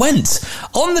how it went.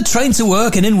 On the train to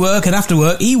work and in work and after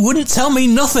work, he wouldn't tell me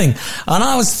nothing. And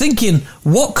I was thinking,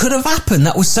 what could have happened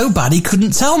that was so bad he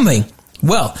couldn't tell me?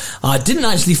 Well, I didn't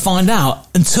actually find out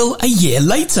until a year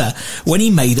later, when he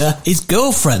made her his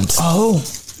girlfriend. Oh.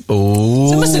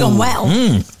 So it must have gone well.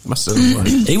 Must have done well.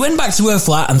 He went back to her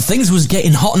flat and things was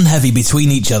getting hot and heavy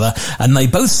between each other, and they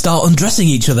both start undressing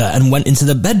each other and went into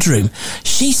the bedroom.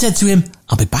 She said to him,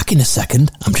 I'll be back in a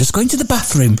second, I'm just going to the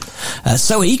bathroom.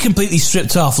 So he completely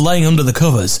stripped off, laying under the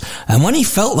covers, and when he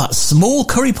felt that small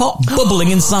curry pot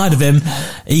bubbling inside of him,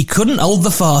 he couldn't hold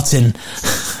the fart in.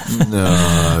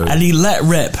 No. And he let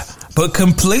rip, but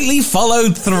completely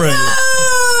followed through.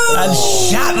 And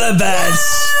shat at the bed.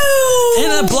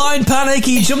 In a blind panic,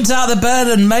 he jumped out of the bed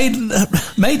and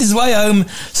made his way home,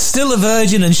 still a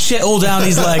virgin, and shit all down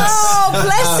his legs. Oh,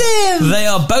 bless him. They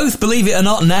are both, believe it or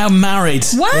not, now married.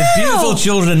 Wow. With beautiful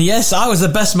children. Yes, I was the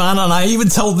best man, and I even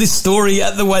told this story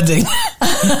at the wedding.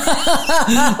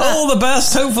 All the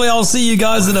best. Hopefully I'll see you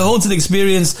guys in a haunted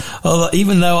experience,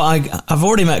 even though I've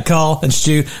already met Carl and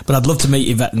Stu, but I'd love to meet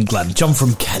Yvette and Glenn. John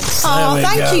from Kent. Oh,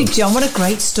 thank you, John. What a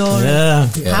great story. Yeah.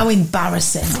 How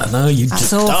embarrassing. I know, you'd That's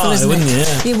just awful, die, isn't wouldn't it? you?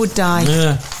 Yeah. You would die.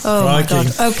 Yeah. Oh, Crikey. my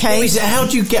God. Okay. What is it? How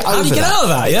do you get over that? How do you get out of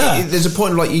that? Yeah. There's a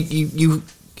point of like you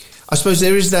I suppose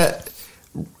there is that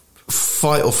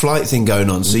fight or flight thing going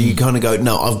on, so you kind of go,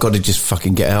 no, I've got to just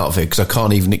fucking get out of here because I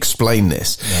can't even explain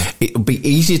this. Yeah. It'll be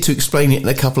easier to explain it in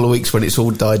a couple of weeks when it's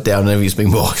all died down and everything's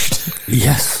been washed.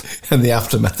 Yes. And the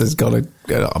aftermath has got to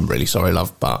go, I'm really sorry,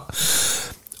 love, but...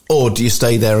 Or do you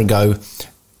stay there and go,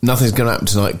 nothing's going to happen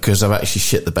tonight because I've actually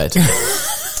shit the bed?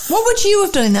 What would you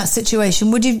have done in that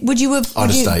situation? Would you have... I'd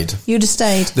have stayed. You'd have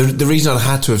stayed. The reason I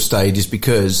had to have stayed is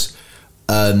because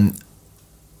I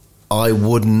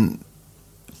wouldn't...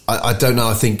 I don't know,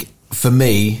 I think for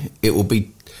me it will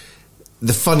be...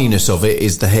 The funniness of it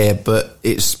is the hair, but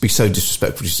it's be so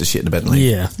disrespectful just to shit in the bed and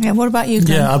leave. Yeah. Yeah, what about you,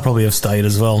 Glenn? Yeah, I'd probably have stayed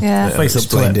as well. Yeah. Face up to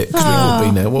Explained it, because we've all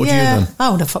been there. What would you have done?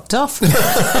 I would have fucked off. In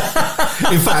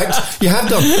fact, you have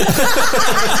done.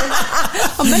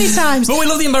 Many times. But we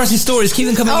love the embarrassing stories. Keep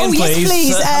them coming in, please. Yes,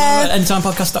 please. Hello at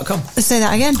anytimepodcast.com. Say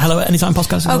that again. Hello at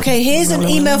anytimepodcast.com. Okay, here's an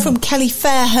email from Kelly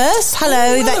Fairhurst.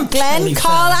 Hello, hello, Glenn, Kelly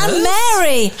Carl and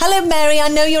Mary. Hello, Mary. I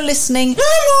know you're listening.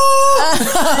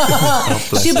 Hello.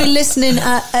 She'll be listening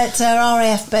at her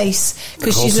RAF base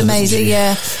because she's amazing.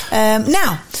 Yeah.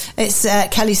 Now, it's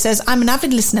Kelly says, I'm an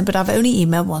avid listener, but I've only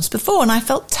emailed once before and I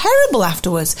felt terrible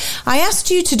afterwards. I asked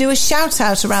you to do a shout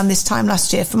out around this time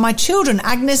last year for my children,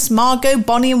 Agnes, Margot,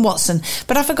 Bonnie and Watson,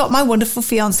 but I forgot my wonderful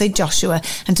fiancé Joshua,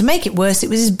 and to make it worse, it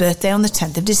was his birthday on the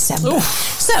 10th of December. Oof.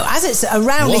 So as it's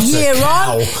around a year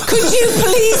on, could you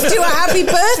please do a happy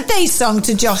birthday song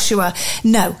to Joshua?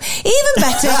 No. Even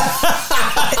better,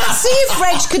 see if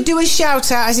Reg could do a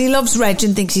shout out, as he loves Reg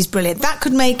and thinks he's brilliant. That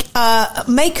could make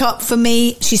up for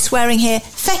me, she's swearing here,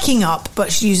 fecking up,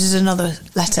 but she uses another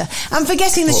letter. And for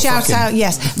getting the shout out,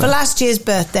 yes, for last year's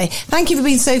birthday. Thank you for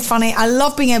being so funny. I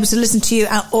love being able to listen to you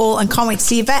all and can't wait to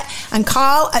see Yvette and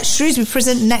Carl at Shrewsbury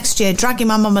Prison next year, dragging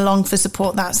my mum along for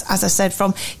support. That's, as I said,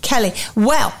 from Kelly.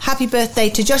 Well, happy birthday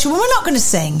to Joshua. Well, we're not going to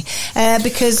sing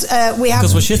because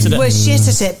we're shit at it. We're shit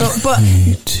at it, but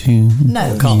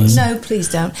no, please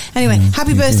don't. Anyway,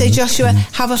 happy birthday, Joshua.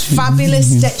 Have a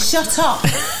fabulous day. Shut up.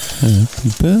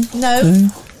 No.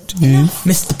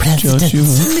 Mr. President.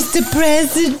 Mr.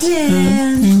 President.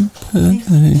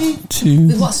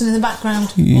 With Watson in the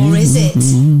background. Or is it?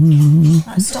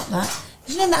 Right, stop that.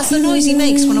 You know that's the noise he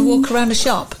makes when I walk around a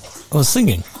shop? I was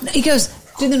singing. He goes,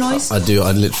 do the noise. I do.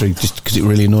 I literally, just because it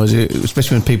really annoys you,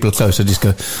 especially when people are close, I just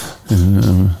go...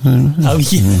 Oh,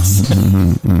 yes.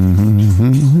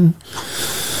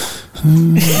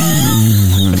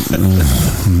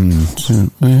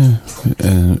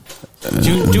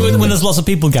 Do it when there's lots of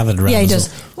people gathered around? Yeah, he does.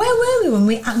 Where were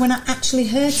we when I actually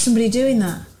heard somebody doing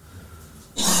that?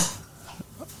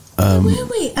 Where were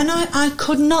we? And I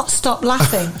could not stop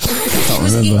laughing.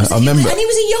 I remember. And he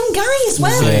was a young guy as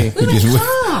well. Yeah, we were in a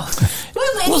car.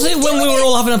 Was it when we were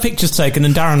all having our pictures taken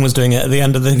and Darren was doing it at the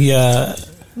end of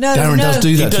the... No, Darren does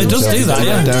do that. He does do that,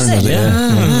 yeah. Darren does it,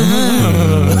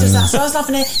 yeah. He does that. So I was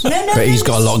laughing at but he's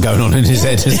got a lot going on in his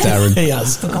head, has Darren. He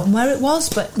has. I've forgotten where it was,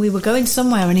 but we were going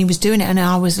somewhere and he was doing it and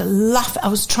I was laughing. I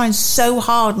was trying so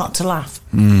hard not to laugh.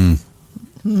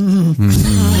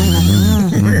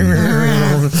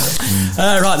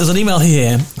 Right, there's an email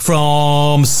here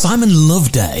from Simon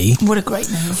Loveday. What a great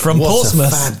name. From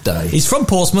Portsmouth. A fab day. He's from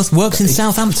Portsmouth, works in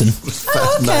Southampton.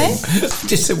 Oh, okay.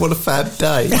 Just said, what a fab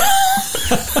day.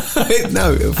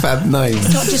 No, a fab name.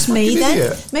 It's not just me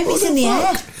then. Maybe it's in the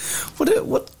air.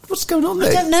 What's going on there?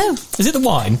 I don't know. Is it the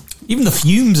wine? Even the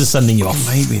fumes are sending you off.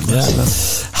 Maybe.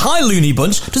 Hi, Looney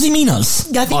Bunch. Does he mean us?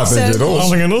 I think so. I think it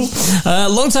does.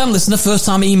 Long-time listener,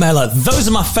 first-time emailer. Those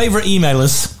are my favourite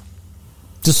emailers.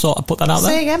 Just sort of put that out there.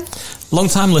 Say again.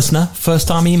 Long-time listener,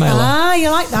 first-time emailer. Ah,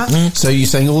 you like that. So you're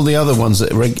saying all the other ones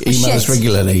that email us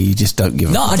regularly, you just don't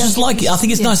give a No, I just like it. I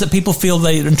think it's nice that people feel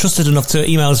they're entrusted enough to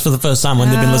email us for the first time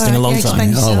when they've been listening a long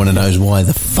time. I want to know is why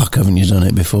the fuck haven't you done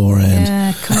it beforehand?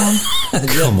 Yeah, come on.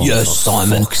 Come on. Yes,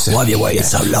 Simon. Why have you waited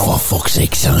so long? For fuck's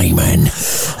sake, Simon.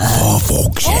 For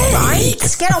fuck's sake. All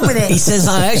right, get on with it. He says,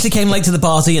 I actually came late to the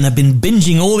party and have been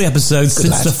binging all the episodes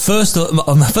since the first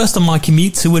on my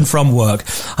commute to and from work.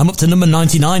 I'm up to number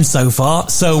 99 so far.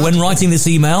 So when writing this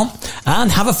email,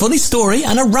 and have a funny story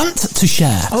and a rant to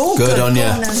share. Oh, Good on you.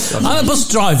 I'm a bus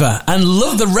driver and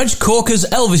love the Reg Corker's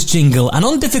Elvis jingle, and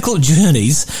on difficult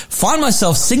journeys find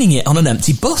myself singing it on an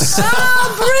empty bus.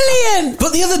 Oh, brilliant.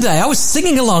 But the other day I was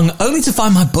singing along only to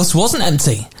find my bus wasn't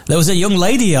empty. There was a young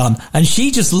lady on and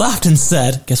she just laughed and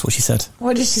said, guess what she said?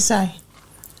 What did she say?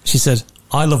 She said,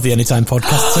 I love the Anytime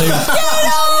podcast too. That's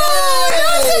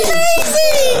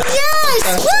amazing.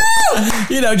 Yes.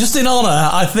 Woo! You know, just in honour,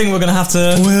 I think we're going to have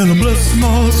to... Well, bless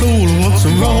my soul, what's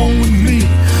wrong with me?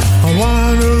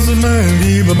 Why does a man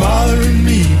keep bothering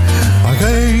me? I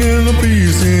can't get a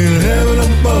peace in heaven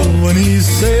above when he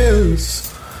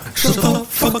says, shut the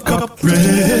fuck up,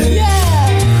 Reg.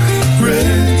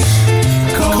 Reg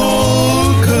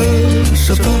Corker,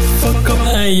 shut the fuck up.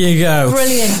 There you go.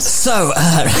 Brilliant. So,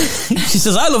 she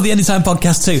says, I love the Anytime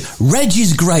podcast too. Reg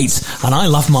is great, and I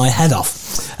laugh my head off.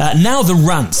 Now the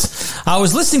rant. I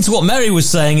was listening to what Mary was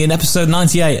saying in episode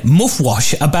 98,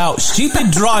 Muffwash, about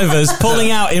stupid drivers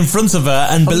pulling out in front of her,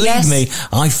 and believe me,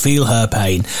 I feel her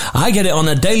pain. I get it on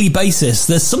a daily basis.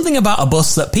 There's something about a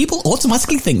bus that people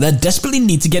automatically think they desperately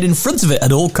need to get in front of it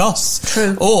at all costs.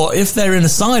 True. Or if they're in a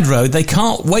side road, they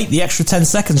can't wait the extra 10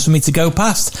 seconds for me to go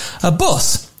past. A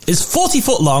bus is 40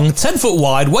 foot long, 10 foot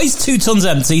wide, weighs 2 tons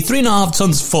empty, 3.5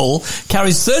 tons full,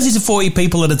 carries 30 to 40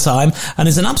 people at a time, and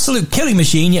is an absolute killing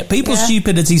machine, yet people's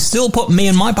stupidity still put me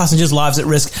and my passengers' lives at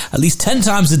risk at least 10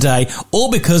 times a day,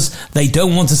 all because they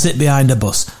don't want to sit behind a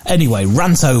bus. Anyway,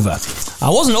 rant over.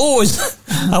 I wasn't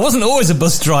always a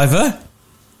bus driver.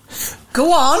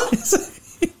 Go on.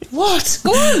 What?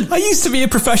 Go on. I used to be a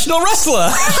professional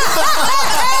wrestler.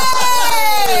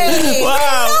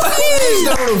 Wow. There's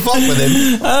no one to fuck with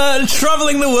him.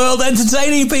 Travelling the world,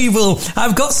 entertaining people.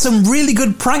 I've got some really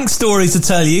good prank stories to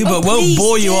tell you, but won't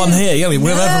bore you on here. Yeah, we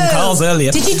heard from Carl's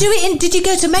earlier. Did you do it did you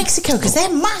go to Mexico? Because they're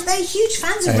huge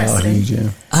fans of wrestling.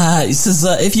 He says,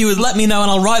 if you would let me know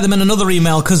and I'll write them in another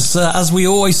email, because as we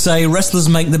always say, wrestlers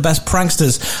make the best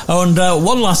pranksters. Oh, and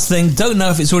one last thing, don't know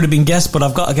if it's already been guessed, but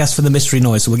I've got a guess for the mystery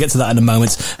noise, so we'll get to that in a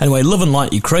moment. Anyway, love and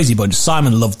light, you crazy bunch.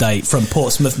 Simon Loveday from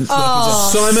Portsmouth.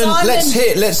 Simon,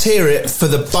 let's hear it for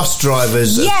the bus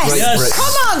drivers of Great Britain.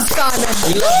 Come on, Simon.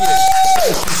 We love you.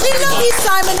 We love you,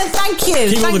 Simon, and thank you.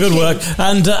 Keep all the good work.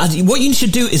 And what you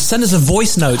should do is send us a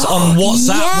voice note on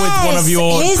WhatsApp with one of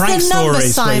your prank the number,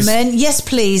 stories, Simon. please. Yes,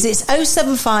 please. It's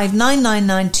 075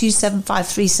 999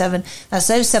 27537. That's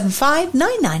 075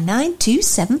 999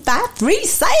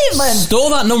 27537. Store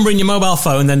that number in your mobile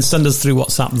phone, then send us through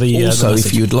WhatsApp the Also, the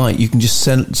message. if you'd like, you can just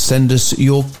send us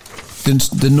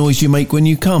the noise you make when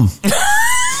you come.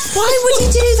 Why would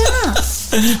you do that?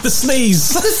 The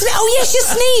sneeze. Oh, yes, you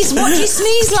sneeze. What do you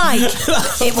sneeze like?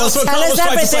 It will That's what tell Carl us was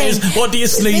trying to say everything. is, what do you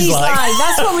sneeze like?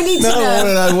 That's what we need to No, I want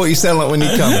to know. know what you sound like when you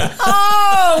come.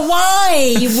 Oh,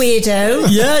 why, you weirdo?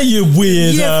 Yeah, you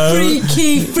weirdo.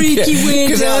 You freaky weirdo.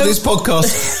 Because out of this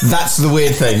podcast, that's the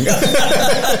weird thing.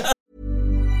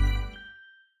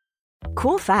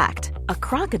 Cool fact, a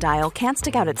crocodile can't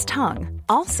stick out its tongue.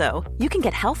 Also, you can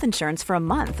get health insurance for a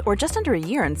month or just under a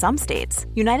year in some states.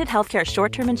 United Healthcare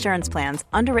short-term insurance plans,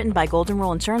 underwritten by Golden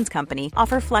Rule Insurance Company,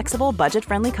 offer flexible,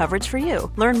 budget-friendly coverage for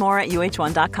you. Learn more at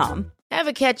uh1.com.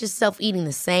 Ever catch yourself eating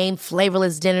the same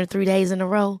flavorless dinner 3 days in a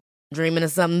row? Dreaming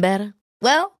of something better?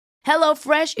 Well,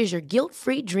 HelloFresh is your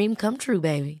guilt-free dream come true,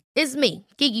 baby. It's me,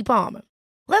 Keke Palmer.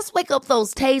 Let's wake up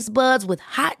those taste buds with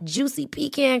hot, juicy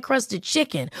pecan-crusted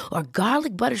chicken or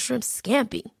garlic butter shrimp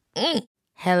scampi.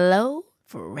 Hello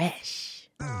Fresh.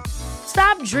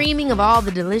 Stop dreaming of all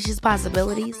the delicious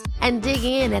possibilities and dig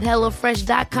in at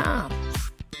HelloFresh.com.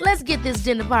 Let's get this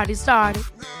dinner party started.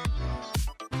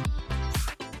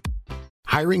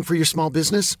 Hiring for your small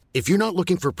business? If you're not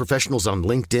looking for professionals on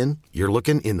LinkedIn, you're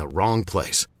looking in the wrong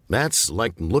place. That's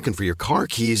like looking for your car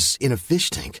keys in a fish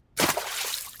tank.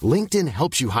 LinkedIn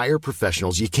helps you hire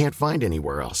professionals you can't find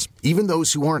anywhere else, even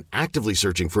those who aren't actively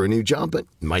searching for a new job but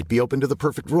might be open to the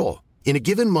perfect role. In a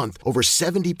given month, over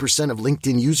 70% of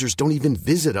LinkedIn users don't even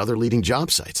visit other leading job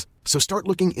sites. So start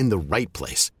looking in the right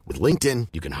place. With LinkedIn,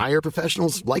 you can hire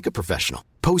professionals like a professional.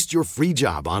 Post your free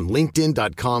job on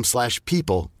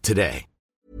linkedin.com/people today.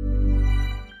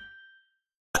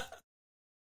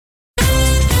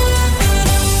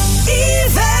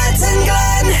 Yvette and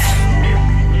Glenn.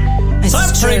 It's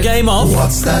Time for a true. game of...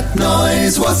 What's that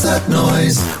noise? What's that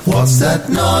noise? What's that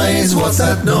noise? What's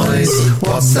that noise?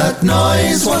 What's that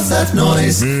noise? What's that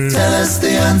noise? Tell us the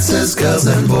answers, girls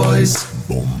and boys.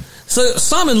 So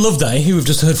Simon Loveday, who we've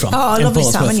just heard from, Oh, in lovely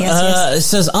Portsmouth, Simon, yes.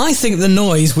 says, I think the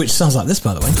noise, which sounds like this,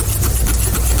 by the way,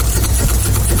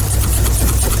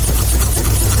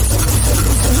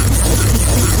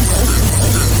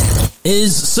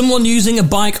 is someone using a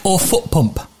bike or foot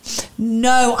pump.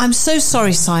 No, I'm so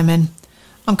sorry, Simon.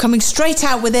 I'm coming straight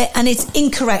out with it, and it's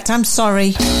incorrect. I'm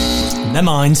sorry. Never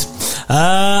mind.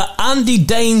 Andy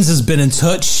Danes has been in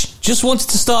touch. Just wanted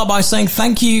to start by saying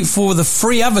thank you for the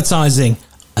free advertising.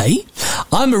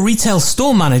 I'm a retail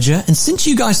store manager, and since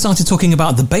you guys started talking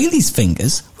about the Bailey's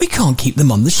fingers, we can't keep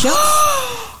them on the shelf.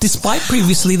 Despite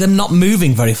previously them not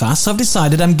moving very fast, so I've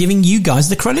decided I'm giving you guys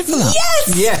the credit for that.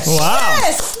 Yes! Yes. Wow.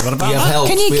 Yes! What about We have that?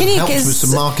 helped. Can you helped with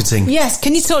some marketing. Yes,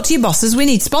 can you talk to your bosses? We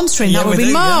need sponsoring. That would we be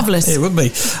do, marvellous. Yeah, it would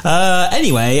be.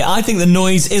 Anyway, I think the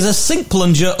noise is a sink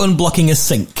plunger unblocking a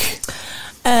sink.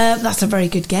 That's a very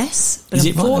good guess. But Is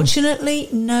it right? unfortunately,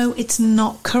 no, it's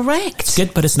not correct. It's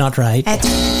good, but it's not right. Ed-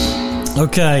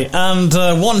 Okay, and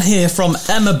one here from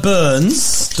Emma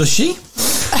Burns. Does she?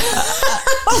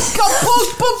 Oh, God,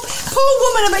 poor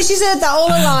woman. I bet she's heard that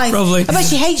all her life. Probably. I bet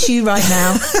she hates you right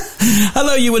now.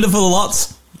 Hello, you wonderful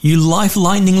lot. You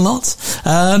life-lightning lot.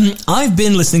 I've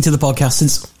been listening to the podcast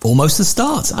since almost the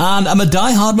start, and I'm a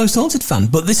die-hard Most Haunted fan,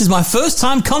 but this is my first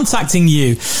time contacting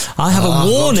you. I have a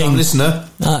warning. Long-time listener.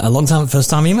 A long time,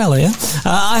 first-time emailer, yeah?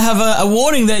 I have a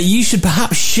warning that you should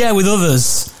perhaps share with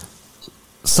others.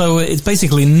 So it's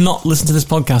basically not listen to this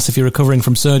podcast if you're recovering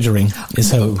from surgery,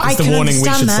 is the warning we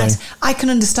should say. I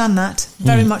can understand that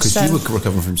very much so. Because you were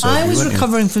recovering from surgery, I was weren't you?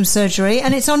 recovering from surgery,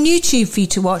 and it's on YouTube for you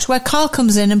to watch, where Carl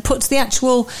comes in and puts the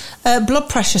actual blood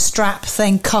pressure strap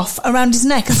thing, cuff, around his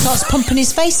neck and starts pumping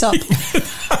his face up.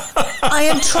 I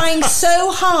am trying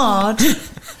so hard.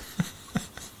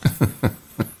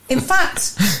 In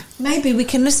fact, maybe we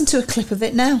can listen to a clip of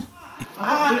it now.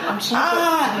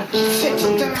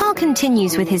 Carl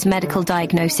continues with his medical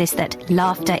diagnosis that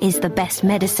laughter is the best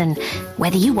medicine,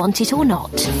 whether you want it or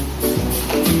not.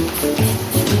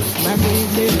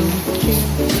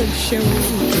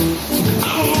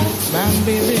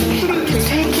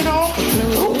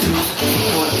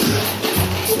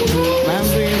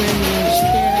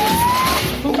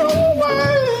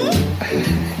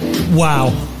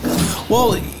 Wow.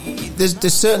 Well,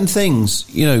 there's certain things,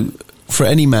 you know, for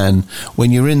any man,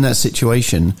 when you're in that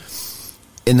situation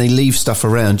and they leave stuff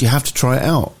around, you have to try it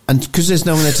out. And because there's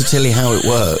no one there to tell you how it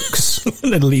works.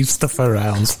 They leave stuff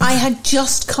around. I had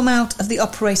just come out of the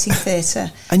operating theatre.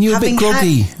 And you were a bit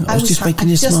groggy. I was just making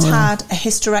you I've just smile. had a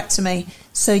hysterectomy,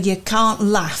 so you can't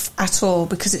laugh at all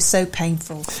because it's so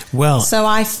painful. Well, so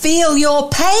I feel your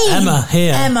pain. Emma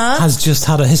here has just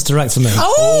had a hysterectomy.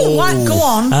 Oh, what? Go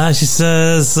on. She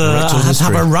says, I had to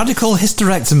have a radical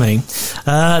hysterectomy.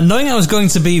 Knowing I was going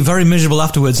to be very miserable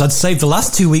afterwards, I'd saved the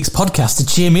last 2 weeks' podcast to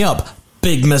cheer me up.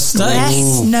 Big mistake.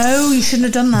 Yes, no, you shouldn't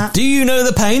have done that. Do you know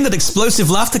the pain that explosive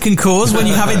laughter can cause when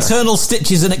you have internal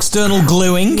stitches and external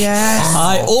gluing? Yes.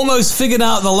 I almost figured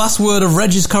out the last word of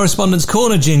Reg's Correspondence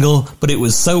Corner jingle, but it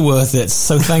was so worth it,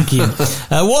 so thank you.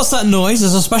 What's that noise?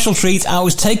 As a special treat, I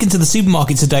was taken to the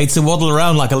supermarket today to waddle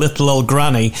around like a little old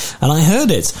granny, and I heard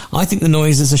it. I think the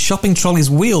noise is a shopping trolley's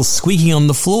wheels squeaking on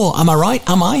the floor. Am I right?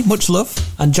 Am I? Much love.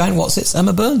 And Giant Whatsits,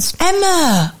 Emma Burns.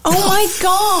 Emma! Oh my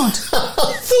God!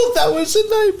 I thought that was her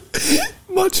name.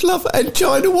 Much love,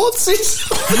 Angina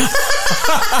Whatsits.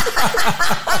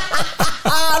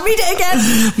 Read it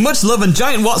again. Much love and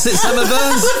Giant Whatsits, Emma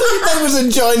Burns. That was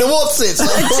Angina Whatsits.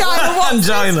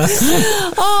 Angina.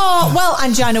 Oh, well,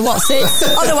 Angina Whatsits,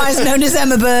 otherwise known as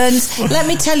Emma Burns. Let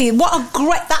me tell you, what a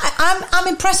great... I'm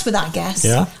impressed with that guess.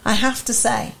 Yeah? I have to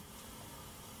say.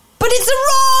 But it's a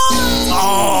wrong!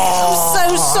 Oh.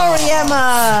 I'm so sorry,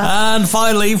 Emma. And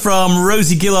finally, from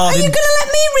Rosie Gillard. Are you going to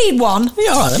let me read one?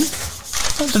 Yeah, all right then.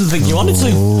 I didn't think you wanted to.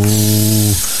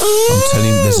 I'm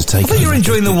telling you, there's a takeover. I thought you were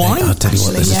enjoying the wine. I'll tell you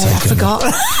what, there's a takeover. I forgot.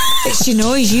 It's your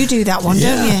noise. You do that one,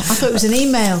 don't you? I thought it was an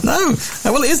email. No.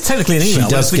 Well, it is technically an email.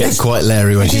 She does get quite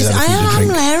Larry when she's having a I'm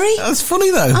drink. Larry. That's funny,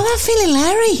 though. I'm feeling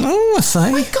Larry. Oh, I say.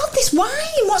 Oh my God, this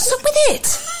wine. What's up with it?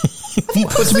 Have you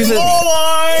put something in More it?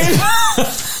 wine!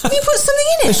 Have you put something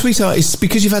in No, it? sweetheart, it's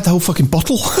because you've had the whole fucking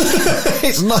bottle.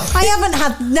 It's not. I haven't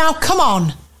had... Now, come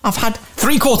on. I've had...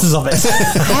 3/4 of it. I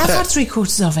have had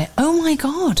 3/4 of it. Oh my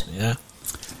God. Yeah.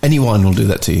 Any wine will do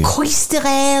that to you.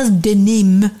 Coisterez de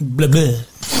Nîmes. Blah,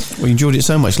 blah. We enjoyed it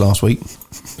so much last week.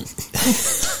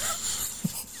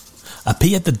 A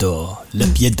pee at the door. Le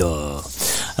pied d'or.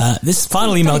 This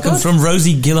final email Very comes good. from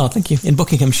Rosie Gillard, thank you, in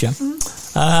Buckinghamshire.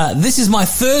 This is my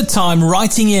third time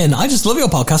writing in. I just love your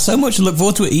podcast so much and look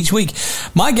forward to it each week.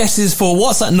 My guesses for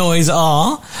What's That Noise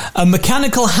are a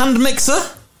mechanical hand mixer.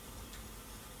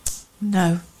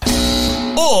 No.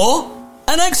 Or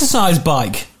an exercise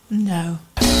bike. No.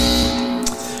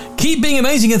 Keep being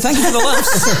amazing and thank you for the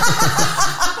laughs.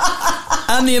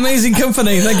 And the amazing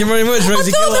company. Thank you very much,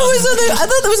 Rosie. I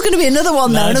thought there was going to be another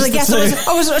one there. No, Another just guess. the two.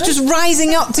 I was just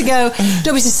rising up to go,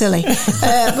 don't be so silly.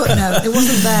 But no, it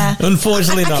wasn't there.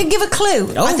 Unfortunately I not. can give a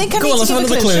clue. Oh, I think I go need on, to let's give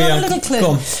have a another clue. clue, Shall I yeah. have a little clue? Go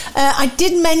on. I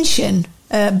did mention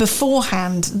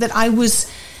beforehand that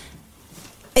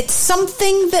it's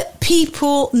something that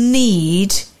people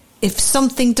need if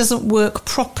something doesn't work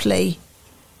properly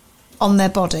on their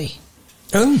body.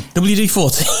 Oh,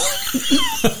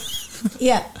 WD-40.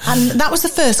 Yeah, and that was the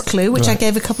first clue, which I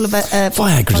gave a couple of...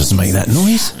 Viagra doesn't make that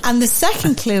noise. And the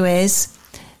second clue is...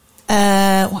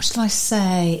 what shall I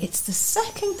say? It's the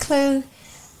second clue.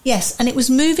 Yes, and it was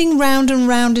moving round and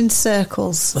round in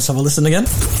circles. Let's have a listen again.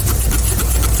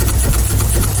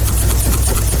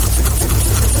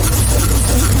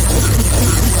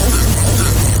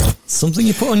 Something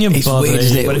you put on your It's body, weird,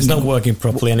 isn't it? but it's not working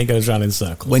properly and it goes round in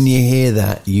circles. When you hear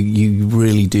that, you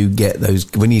really do get those.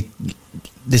 When you're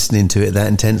listening to it that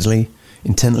intently,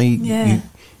 Yeah.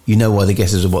 you know why the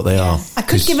guesses are what they are. I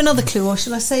could give another clue, or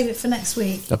shall I save it for next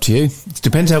week? Up to you. It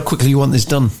depends how quickly you want this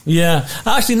done. Yeah.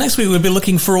 Actually, next week we'll be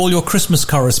looking for all your Christmas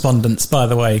correspondence, by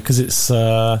the way, because it's...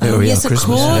 yes, of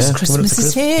course. yeah. Christmas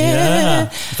is here. Yeah.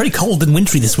 Very cold and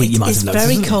wintry this week, you might It's have noticed.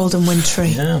 very isn't it? cold and wintry.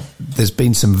 Yeah. There's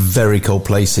been some very cold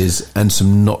places and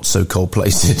some not so cold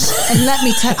places. And let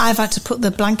me tell you, I've had to put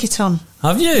the blanket on.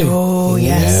 Have you? Oh,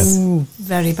 yes. Yeah.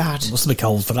 Very bad. Must be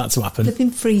cold for that to happen. Flipping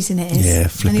freezing it is. Yeah,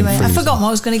 flipping Anyway, I freezing. forgot what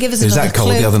I was going to give us It was another that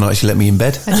cold clue. the other night she let me in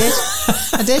bed.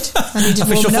 I did. I needed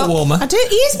Official warming up. foot warmer. I do.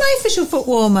 He is my official foot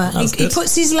warmer. That's He good.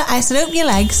 puts his... I said, open your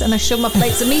legs, and I shove my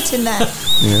plates of meat in there.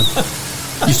 Yeah.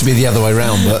 Used to be the other way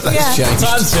round, but that's Yeah. changed.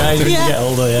 Times change when you get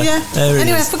older, yeah. There it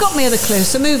Anyway, I is. forgot my other clue,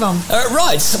 so move on.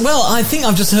 Right, well, I think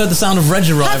I've just heard the sound of Reg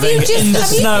arriving in the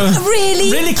snow.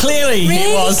 Really? Really clearly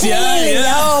it was, clearly?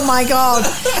 yeah. Oh, my God.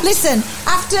 Listen,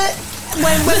 after...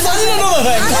 When There's another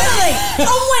thing.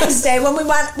 On Wednesday, when we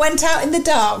went out in the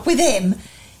dark with him,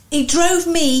 he drove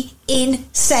me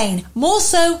insane. More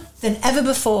so than ever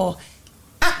before.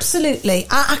 Absolutely.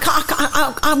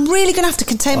 I'm really going to have to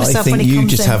contain I myself think when he you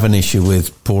comes just in. have an issue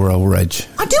with poor old Reg.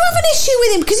 I do have an issue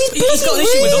with him because he's bloody He's got an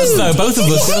issue with us, rude. though, both of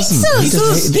us. He hates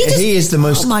us. He is the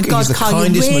most. Oh my God, he's the Carl, you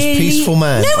kindest, most really- peaceful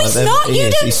man. No, he's not. He You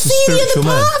is. don't He's a see the other spiritual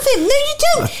man. part of him. No, you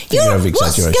don't. I think you're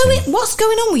over-exaggerating. What's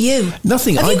going on with you?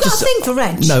 Nothing. Have I you got just, a thing for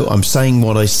Reg? No, I'm saying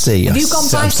what I see. Have you gone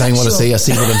I'm saying what I see. I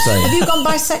see what I'm saying. Have you gone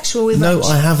bisexual with No, Reg?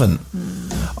 I haven't.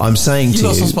 I'm saying You've to got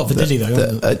you. some spot for Diddy,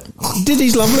 though,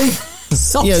 Diddy's lovely.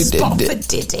 Soft You know, spot for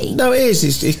Diddy. No, it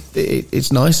is.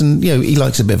 It's nice, and he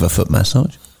likes a bit of a foot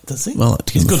massage. Does he? I like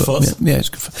to give He's him good a foot. foot. Yeah, it's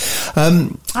good foot.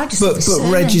 I just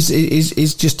But Reg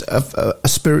is just a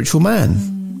spiritual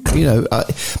man. You know,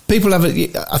 people have.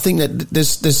 I think that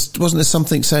there's wasn't there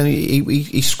something saying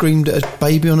he screamed at a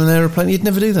baby on an aeroplane. He'd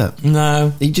never do that.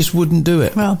 No. He just wouldn't do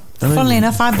it. Well, funnily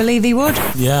enough, I believe he would.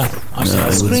 Yeah.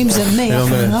 Screams at me, Yeah, I'm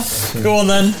often gonna- enough. Go on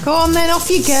then. Go on then, off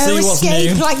you go. See what's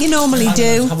Escape new. like you normally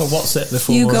do. Have a what's it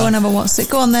before. You go and have a what's it.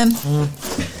 Go on then.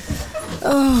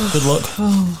 Good luck.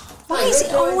 Why is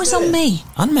it always on me?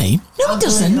 And me? No, he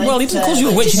doesn't. Well, he doesn't call you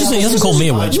a witch. He doesn't call me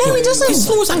a witch. No, but he doesn't. He's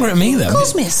always angry at me, though. He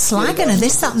calls me a slag and a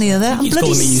this, that and the other. I'm He's bloody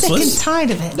calling me sick useless. and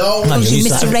tired of it. No, No, you you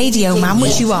Mr. said- Radio Man,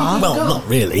 which you are. Well, not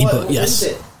really, but yes.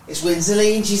 It's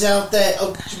Winseline. She's out there.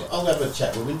 I'll have a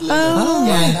chat with Winseline. Oh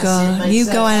my God! You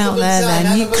going out there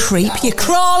then? You creep! You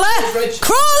crawler!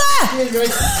 Crawler!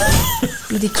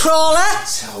 Bloody crawler!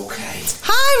 It's okay.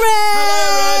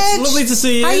 Hi, Reg. Lovely to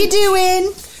see you. How you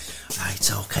doing?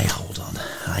 Right, okay, hold on.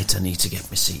 Right, I need to get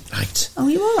my seat right. Oh,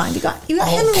 you all right? You got Okay.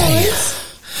 hemorrhoids?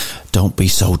 Don't be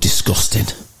so disgusting.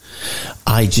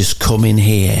 I just come in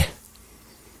here.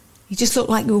 You just look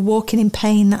like you were walking in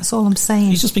pain. That's all I'm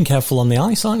saying. You've just been careful on the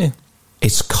ice, aren't you?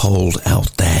 It's cold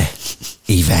out there,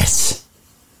 Yvette.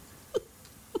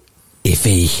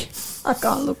 Iffy. I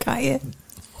can't look at you.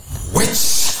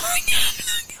 Witch.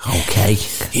 Okay.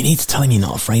 You need to tell him you're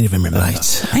not afraid of him, remember?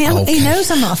 Right. I am, okay. He knows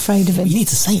I'm not afraid of him. You need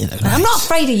to say it, though. I'm not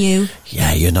afraid of you.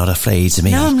 Yeah, you're not afraid of me.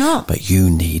 No, I'm not. But you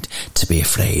need to be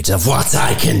afraid of what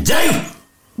I can do.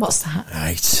 What's that?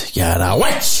 Right, you're a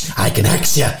witch. I can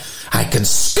hex you. I can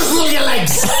scuffle your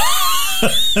legs.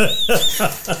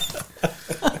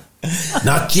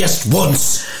 Not just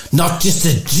once, not just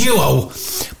a duo,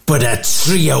 but a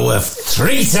trio of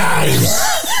 3 times.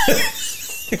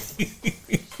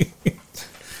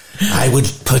 I would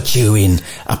put you in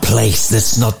a place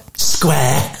that's not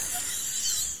square.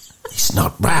 It's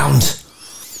not round.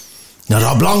 Not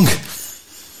oblong.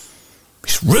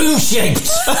 It's room-shaped.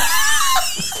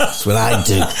 That's what I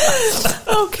do.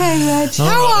 Okay, Reg.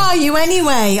 How are you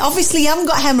anyway? Obviously, you haven't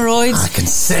got hemorrhoids. I can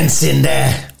sense in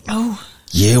there. Oh.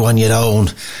 You on your own.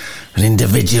 An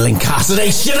individual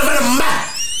incarceration of a man.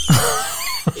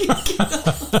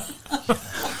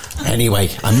 Anyway,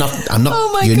 I'm not.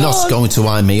 Oh my you're God. not going to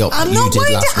wind me up. I'm you not did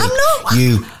winding- last week. I'm not-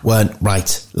 You weren't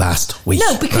right last week.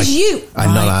 No, because right? you-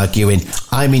 I'm not Right. arguing.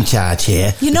 I'm in charge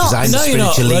here. You're not. Because I'm No, the you're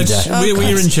not, spiritual Reg. leader.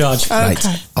 We're in charge. Right.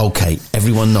 Okay.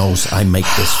 Everyone knows I make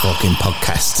this fucking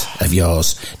podcast of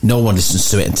yours. No one listens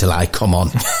to it until I come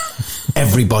on.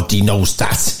 Everybody knows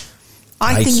that.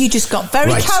 I Right. think you just got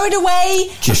very Right. carried away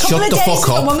Just a couple shut of the days fuck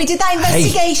ago up. when we did that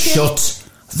investigation. Hey, shut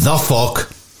the fuck.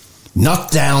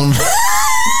 Not down.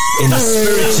 In the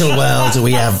spiritual world,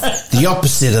 we have the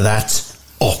opposite of that.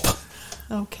 Up.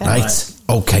 Okay. Right?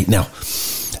 Okay, now,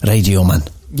 Radio Man,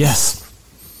 Yes.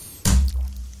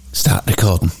 start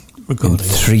recording. Recording.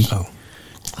 In 3, Oh.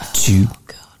 2,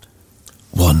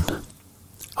 1.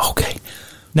 Okay.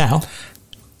 Now,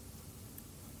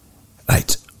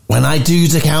 Right. When I do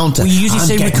the counter, we usually I'm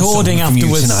say getting recording something from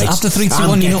you afterwards. tonight. After 3, 2, I'm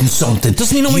 1, you know. getting something.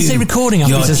 Doesn't he normally say recording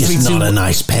after You're he says just 3, 2, not a 1?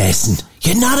 nice person.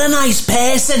 You're not a nice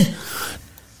person.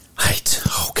 Right.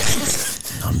 Okay.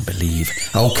 Non-believer.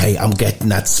 Okay, I'm getting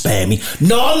that. Spare me.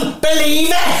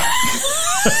 Non-believer.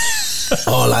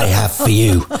 All I have for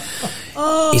you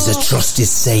is a trusted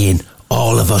saying.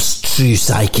 All of us true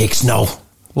psychics know.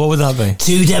 What would that be?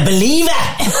 To the believer.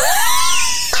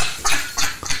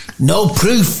 No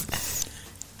proof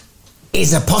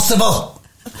is a possible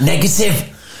negative,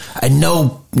 and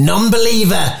no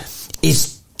non-believer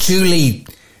is truly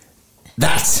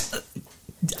that.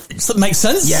 Does that make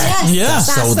sense? Yeah, Yes, Yeah.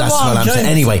 that's So the that's one. what I'm Okay. saying.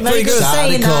 Anyway, Very good. start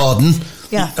Saying that. recording.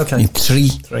 Yeah. Okay. In 3,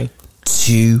 3.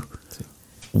 2,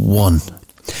 1.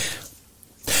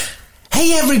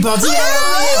 Hey everybody! Great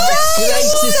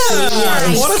to see you.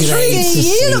 It's What a great treat. to You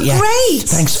see look you. great.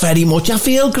 Thanks very much. I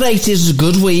feel great. It's a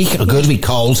good week. A good week.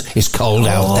 Cold. It's cold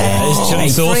out there. It's chilly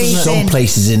sauce, isn't it? Some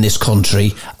places in this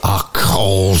country are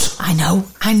cold. I know.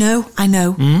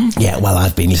 Yeah, well,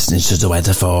 I've been listening to the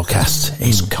weather forecast.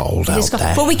 It's cold out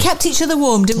there. But we kept each other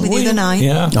warm, didn't we, the other night?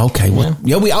 Yeah. Okay, well,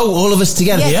 all of us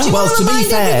together. Yeah. Do you Well, want to to be remind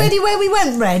fair, everybody where we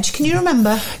went, Reg? Can you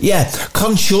remember? yeah,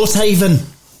 Shorthaven.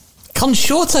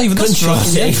 Shorthaven, that's right.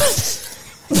 Shorthaven.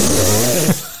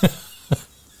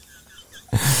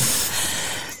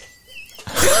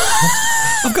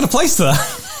 I've got a place there.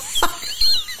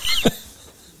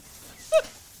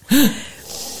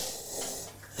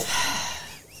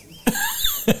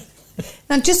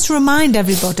 Now, just to remind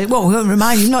everybody, well, we won't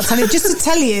remind you, not telling you, just to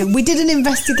tell you, we did an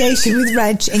investigation with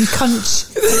Reg in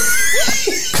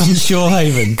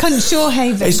Shorthaven.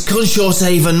 Shorthaven. It's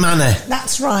Shorthaven Manor.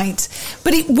 That's right.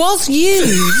 But it was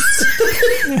used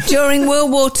during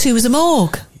World War II as a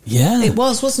morgue. Yeah. It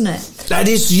was, wasn't it? That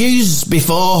is used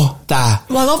before that.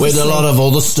 Well, obviously. With a lot of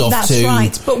other stuff That's too.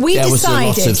 right. But we there decided.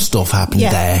 was a lot of stuff happened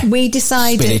Yeah, there. we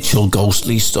decided. Spiritual,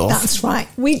 ghostly stuff. That's right.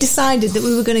 We decided that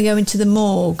we were going to go into the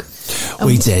morgue.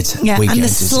 We did. Yeah, we and get the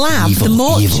this slab, evil, the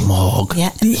morgue. evil morgue.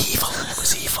 Yeah. Evil. It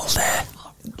was evil there.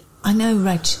 I know,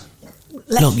 Reg.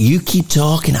 Look, you keep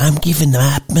talking. I'm giving the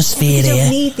atmosphere You don't here.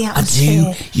 need the atmosphere.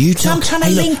 I do. You talk. I'm trying to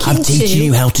Hey, look, link I'm into teaching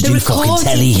you how to the do recording. fucking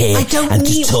telly here I don't and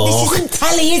need. to talk. This isn't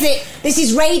telly, is it? This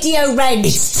is radio, Reg.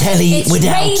 It's telly It's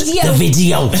without radio. the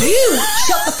video. You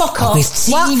shut the fuck up. It's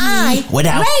TV While I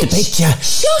without Reg, the picture.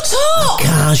 Shut up. I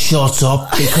can't shut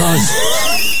up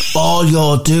because all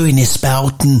you're doing is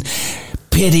spouting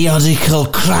periodical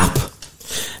crap.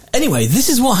 Anyway, this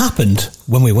is what happened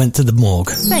when we went to the morgue.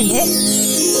 Say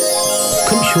it.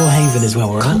 Shorthaven is where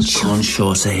we're at.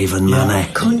 Shorthaven Manor.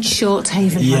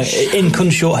 Shorthaven. Yeah, in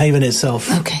Shorthaven itself.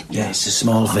 Okay. Yeah, it's a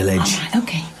small village. All right,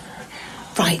 okay.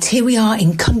 Right, here we are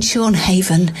in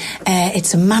Shorthaven.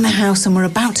 It's a manor house, and we're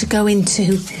about to go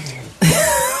into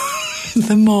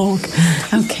the morgue.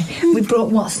 Okay, we brought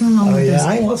Watson along with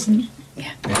us. Watson.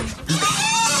 Yeah.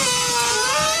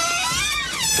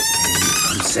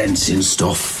 I'm sensing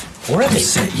stuff. Already?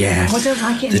 Yeah. I don't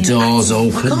like it in The here. door's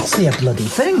open. see a bloody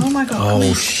thing. Oh my God!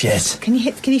 Oh shit. Can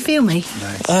you feel me?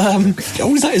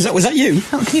 Was that you?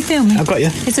 Oh, can you feel me? I've got you.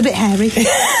 It's a bit hairy.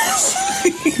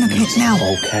 Okay, now.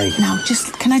 Okay. Now,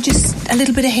 can I just a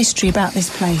little bit of history about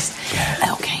this place?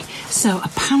 Yeah. Okay. So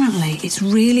apparently it's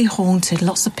really haunted.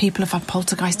 Lots of people have had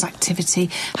poltergeist activity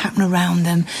happen around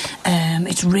them.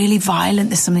 It's really violent.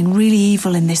 There's something really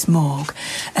evil in this morgue.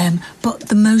 But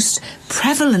the most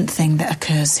prevalent thing that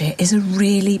occurs here is a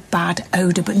really bad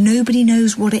odour, but nobody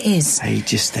knows what it is. I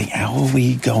just think, how are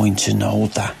we going to know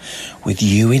that with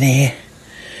you in here?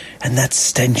 And that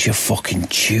stench of fucking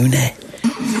tuna?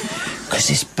 Because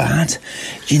it's bad.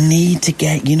 You need to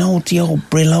get, the old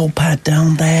Brillo pad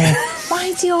down there.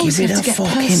 Why do you always Give it have to a get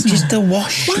fucking, personal? just a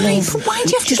wash, love. Why do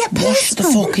you have to Just get wash the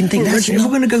personal? fucking thing. That's If we're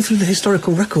going to go through the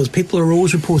historical records, people are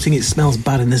always reporting it smells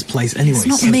bad in this place anyway. It's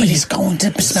not Yeah, me. but it's going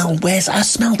to smell worse. I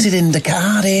smelt it in the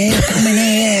car here. Come in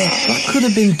here. That could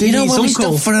have been Diddy's When we uncle.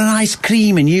 stopped for an ice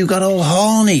cream and you got all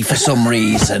horny for some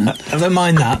reason. Never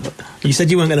mind that. You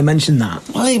said you weren't going to mention that.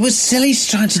 Well, it was silly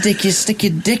trying to stick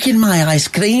your dick in my ice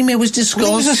cream. It was disgusting.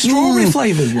 Well, it was a strawberry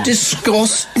flavoured one.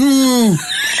 Disgusting.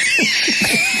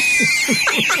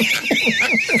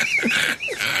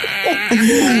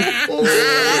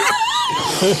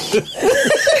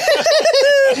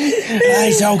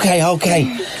 Right,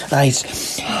 okay. Right,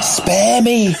 spare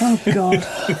me. Oh, God.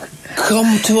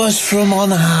 Come to us from on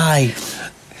high.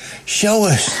 Show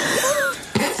us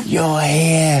your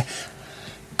hair.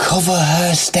 Cover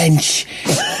her stench.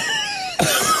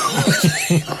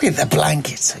 With the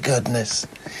blankets, for goodness.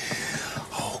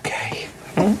 Okay.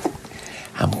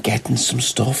 I'm getting some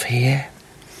stuff here.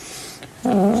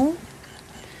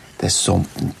 There's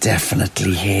something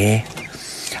definitely here.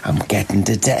 I'm getting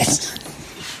to death.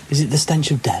 Is it the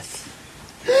stench of death?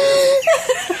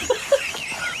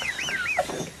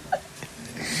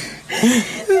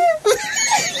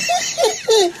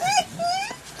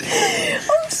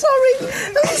 I'm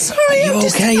sorry. You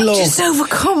okay, I'm love? just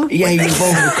overcome. Yeah, you've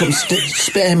overcome.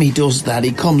 Spare me does that.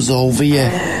 He comes over you.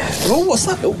 Oh, what's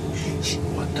that? Oh,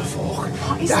 What the fuck?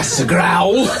 That's the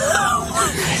growl.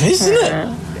 isn't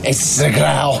it? It's the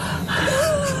growl.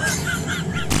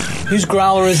 Whose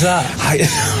growler is that?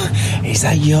 Is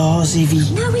that yours,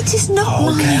 Evie? No, it is not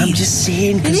mine. Okay, I'm just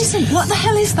saying. It isn't. What the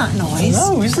hell is that noise?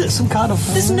 No, is it some kind of...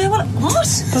 There's no... What?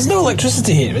 There's no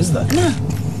electricity here, is there? No.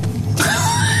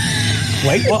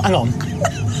 Wait, what? Hang on.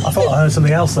 I thought I heard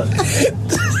something else then. Are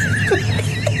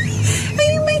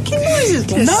you making noises?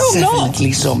 No, I'm not.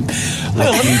 Definitely some.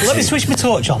 Let me switch my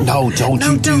torch on. No, don't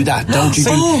you do that. Don't you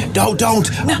do... Don't.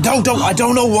 I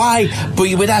don't know why, but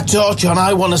with that torch on,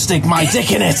 I want to stick my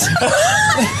dick in it.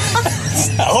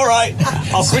 All right,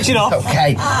 I'll switch it off.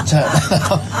 Okay.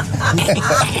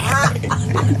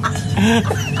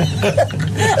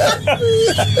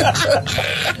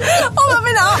 I'm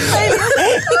having heart failure.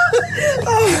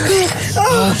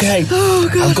 Okay.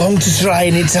 I'm going to try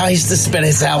and entice the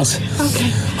spirits out.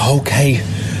 Okay.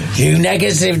 You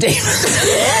negative demon.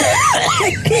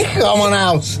 Come on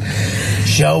out.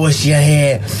 Show us your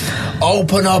hair.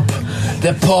 Open up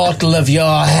the portal of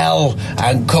your hell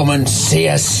and come and see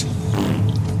us.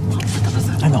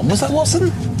 Hang on, was that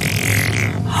Watson?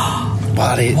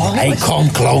 But hey, come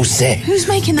closer. Who's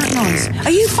making that noise?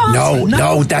 Are you farting?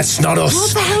 No, that's not us.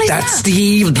 What the hell is That's that? the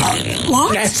evil.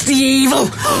 What? That's the evil.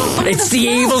 It's the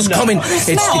evil's coming.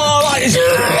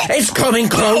 It's coming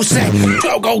closer.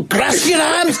 Go, cross your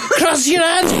hands.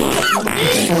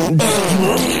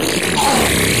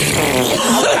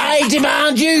 I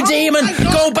demand you, demon,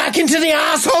 go back into the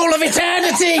asshole of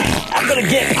eternity. I'm gonna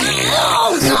get...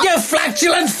 You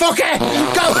flatulent fucker.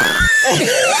 Go.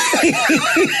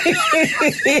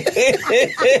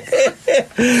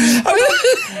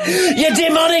 You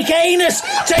demonic anus.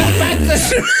 Take back the...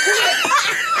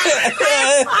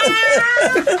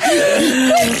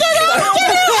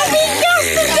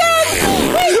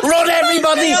 Run,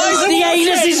 everybody! The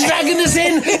anus is dragging us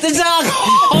in! The dark...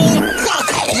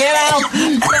 Get out!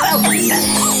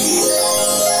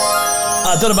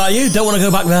 I don't know about you, don't want to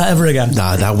go back there ever again.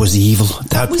 Nah, that was evil.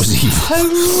 That was evil.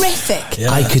 Horrific.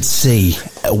 Yeah. I could see,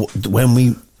 when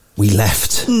we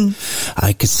left,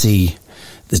 I could see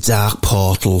the dark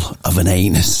portal of an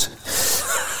anus.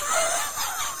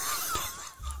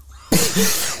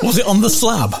 Was it on the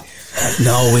slab?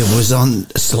 No, it was on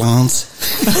a slant.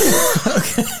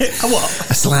 What?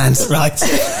 A slant. Right.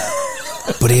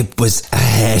 But it was a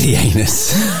hairy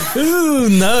anus. Ooh,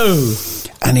 no.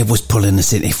 And it was pulling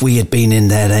us in. If we had been in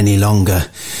there any longer,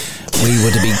 we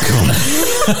would have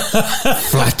become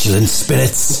flatulent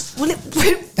spirits. Well,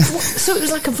 so it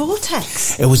was like a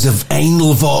vortex. It was an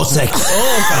anal vortex.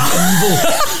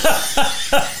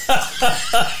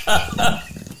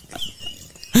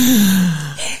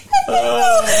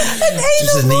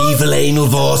 It was an evil anal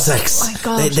vortex. Oh my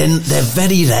God. They're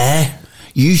very rare.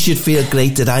 You should feel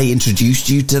great that I introduced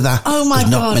you to that. Oh my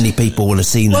Not God. many people will have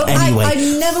seen Well, that anyway. I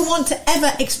never want to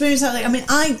ever experience that. I mean,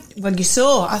 you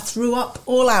saw, I threw up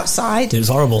all outside. It was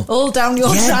horrible. All down your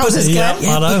trousers, yeah, Glenn.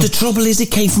 Yeah, I know. but the trouble is it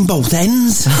came from both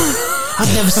ends.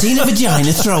 I've never seen a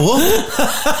vagina throw up.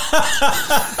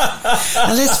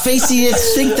 And let's face it, you'd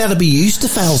think that'd be used to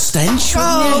foul stench.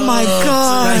 Oh my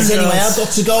God. Right, anyway, I've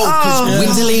got to go because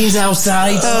Winterline's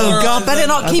outside. Oh God, better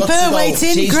not keep her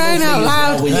waiting. She's Crying out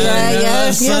loud.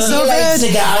 Yeah, so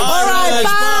good. All right,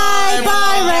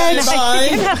 bye, Reg.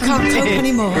 I can't cope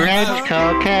anymore. Reg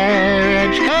Cocker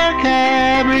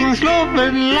brings love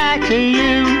and light to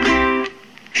you.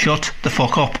 Shut the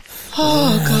fuck up.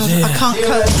 Oh God, I can't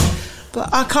cope. But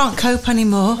I can't cope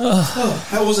anymore.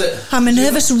 How was it? I'm a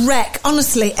nervous wreck,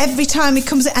 honestly. Every time he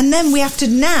comes in, and then we have to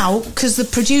now, because the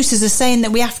producers are saying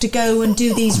that we have to go and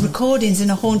do these recordings in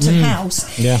a haunted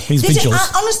house. Yeah, he's vigilant.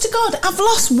 Honest to God, I've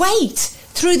lost weight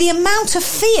through the amount of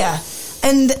fear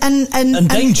and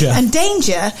danger. and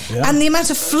the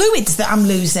amount of fluids that I'm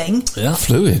losing. Yeah,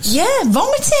 fluids. Yeah,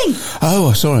 vomiting.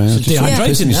 Oh, sorry.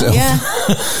 Dehydrated now. Yeah,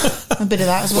 a bit of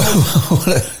that as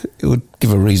well. It would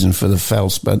give a reason for the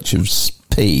foul spunch of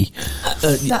pee.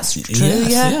 That's true.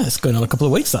 Yes, yeah, it's going on a couple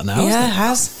of weeks that now. Yeah, isn't it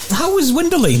has. How is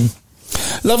Winderline?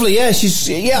 Lovely. Yeah, she's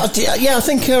I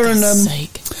think her and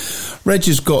Reg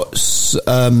has got.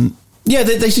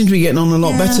 They seem to be getting on a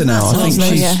lot better now. I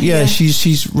think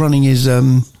she's running his.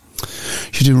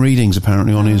 She's doing readings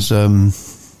apparently on his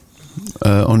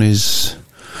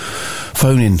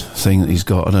phone-in thing that he's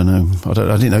got. I don't know. I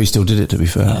didn't know he still did it. To be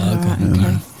fair.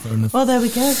 Okay. Well, there we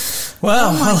go. Well,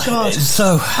 oh my God.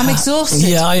 So I'm exhausted.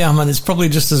 Yeah, I am, and it's probably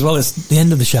just as well as the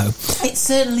end of the show. It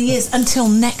certainly is. Until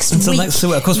next week. Next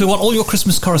week. Of course, we want all your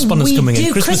Christmas correspondence coming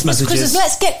in. Christmas messages.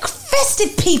 Let's get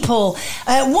festive, people.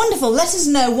 Wonderful. Let us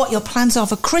know what your plans are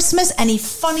for Christmas. Any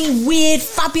funny, weird,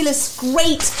 fabulous,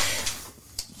 great,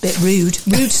 bit rude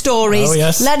stories. Oh,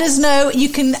 yes. Let us know. You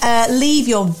can leave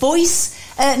your voice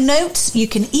notes. You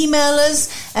can email us,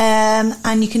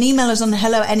 and you can email us on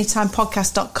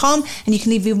hello@anytimepodcast.com, and you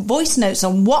can leave your voice notes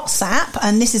on WhatsApp,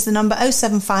 and this is the number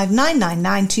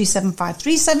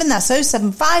 075-999-27537. That's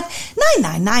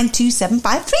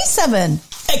 075-999-27537.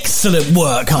 Excellent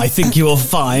work. I think you will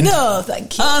find. No,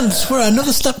 thank you. And we're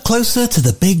another step closer to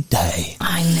the big day.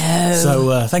 I know.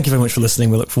 So thank you very much for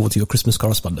listening. We look forward to your Christmas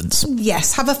correspondence.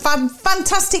 Yes, have a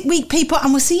fantastic week, people,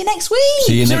 and we'll see you next week.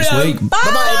 See you next week. Bye.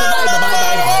 Bye.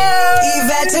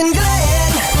 Yvette and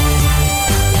Glenn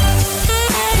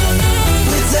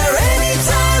with their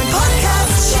Anytime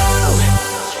Podcast Show.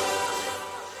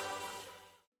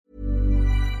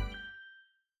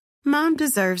 Mom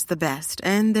deserves the best,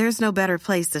 and there's no better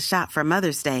place to shop for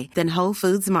Mother's Day than Whole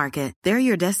Foods Market. They're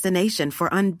your destination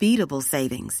for unbeatable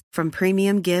savings, from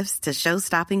premium gifts to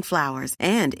show-stopping flowers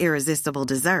and irresistible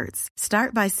desserts.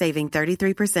 Start by saving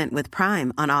 33% with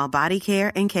Prime on all body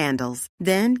care and candles.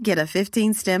 Then get a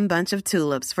 15-stem bunch of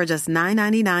tulips for just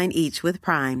 $9.99 each with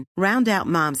Prime. Round out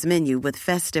Mom's menu with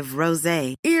festive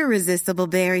rosé, irresistible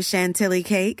berry chantilly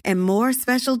cake, and more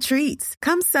special treats.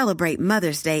 Come celebrate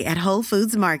Mother's Day at Whole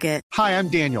Foods Market. Hi, I'm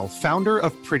Daniel, founder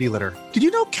of Pretty Litter. Did you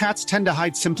know cats tend to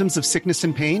hide symptoms of sickness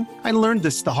and pain? I learned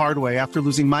this the hard way after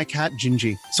losing my cat,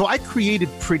 Gingy. So I created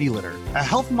Pretty Litter, a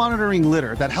health monitoring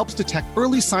litter that helps detect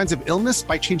early signs of illness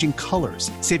by changing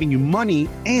colors, saving you money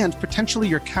and potentially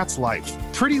your cat's life.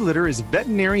 Pretty Litter is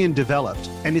veterinarian developed,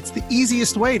 and it's the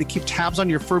easiest way to keep tabs on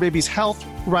your fur baby's health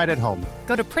right at home.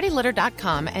 Go to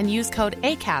prettylitter.com and use code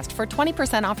ACAST for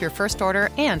 20% off your first order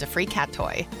and a free cat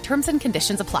toy. Terms and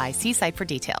conditions apply. See site for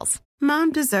details.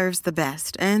 Mom deserves the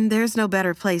best, and there's no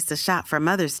better place to shop for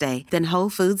Mother's Day than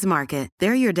Whole Foods Market.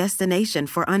 They're your destination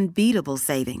for unbeatable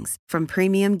savings, from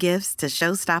premium gifts to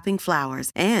show-stopping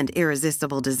flowers and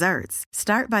irresistible desserts.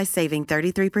 Start by saving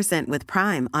 33% with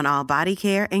Prime on all body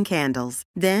care and candles.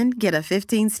 Then get a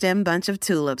 15-stem bunch of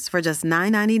tulips for just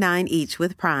 $9.99 each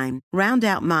with Prime. Round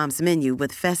out Mom's menu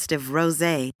with festive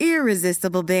rosé,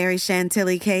 irresistible berry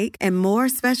chantilly cake, and more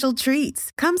special treats.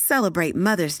 Come celebrate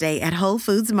Mother's Day at Whole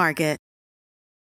Foods Market.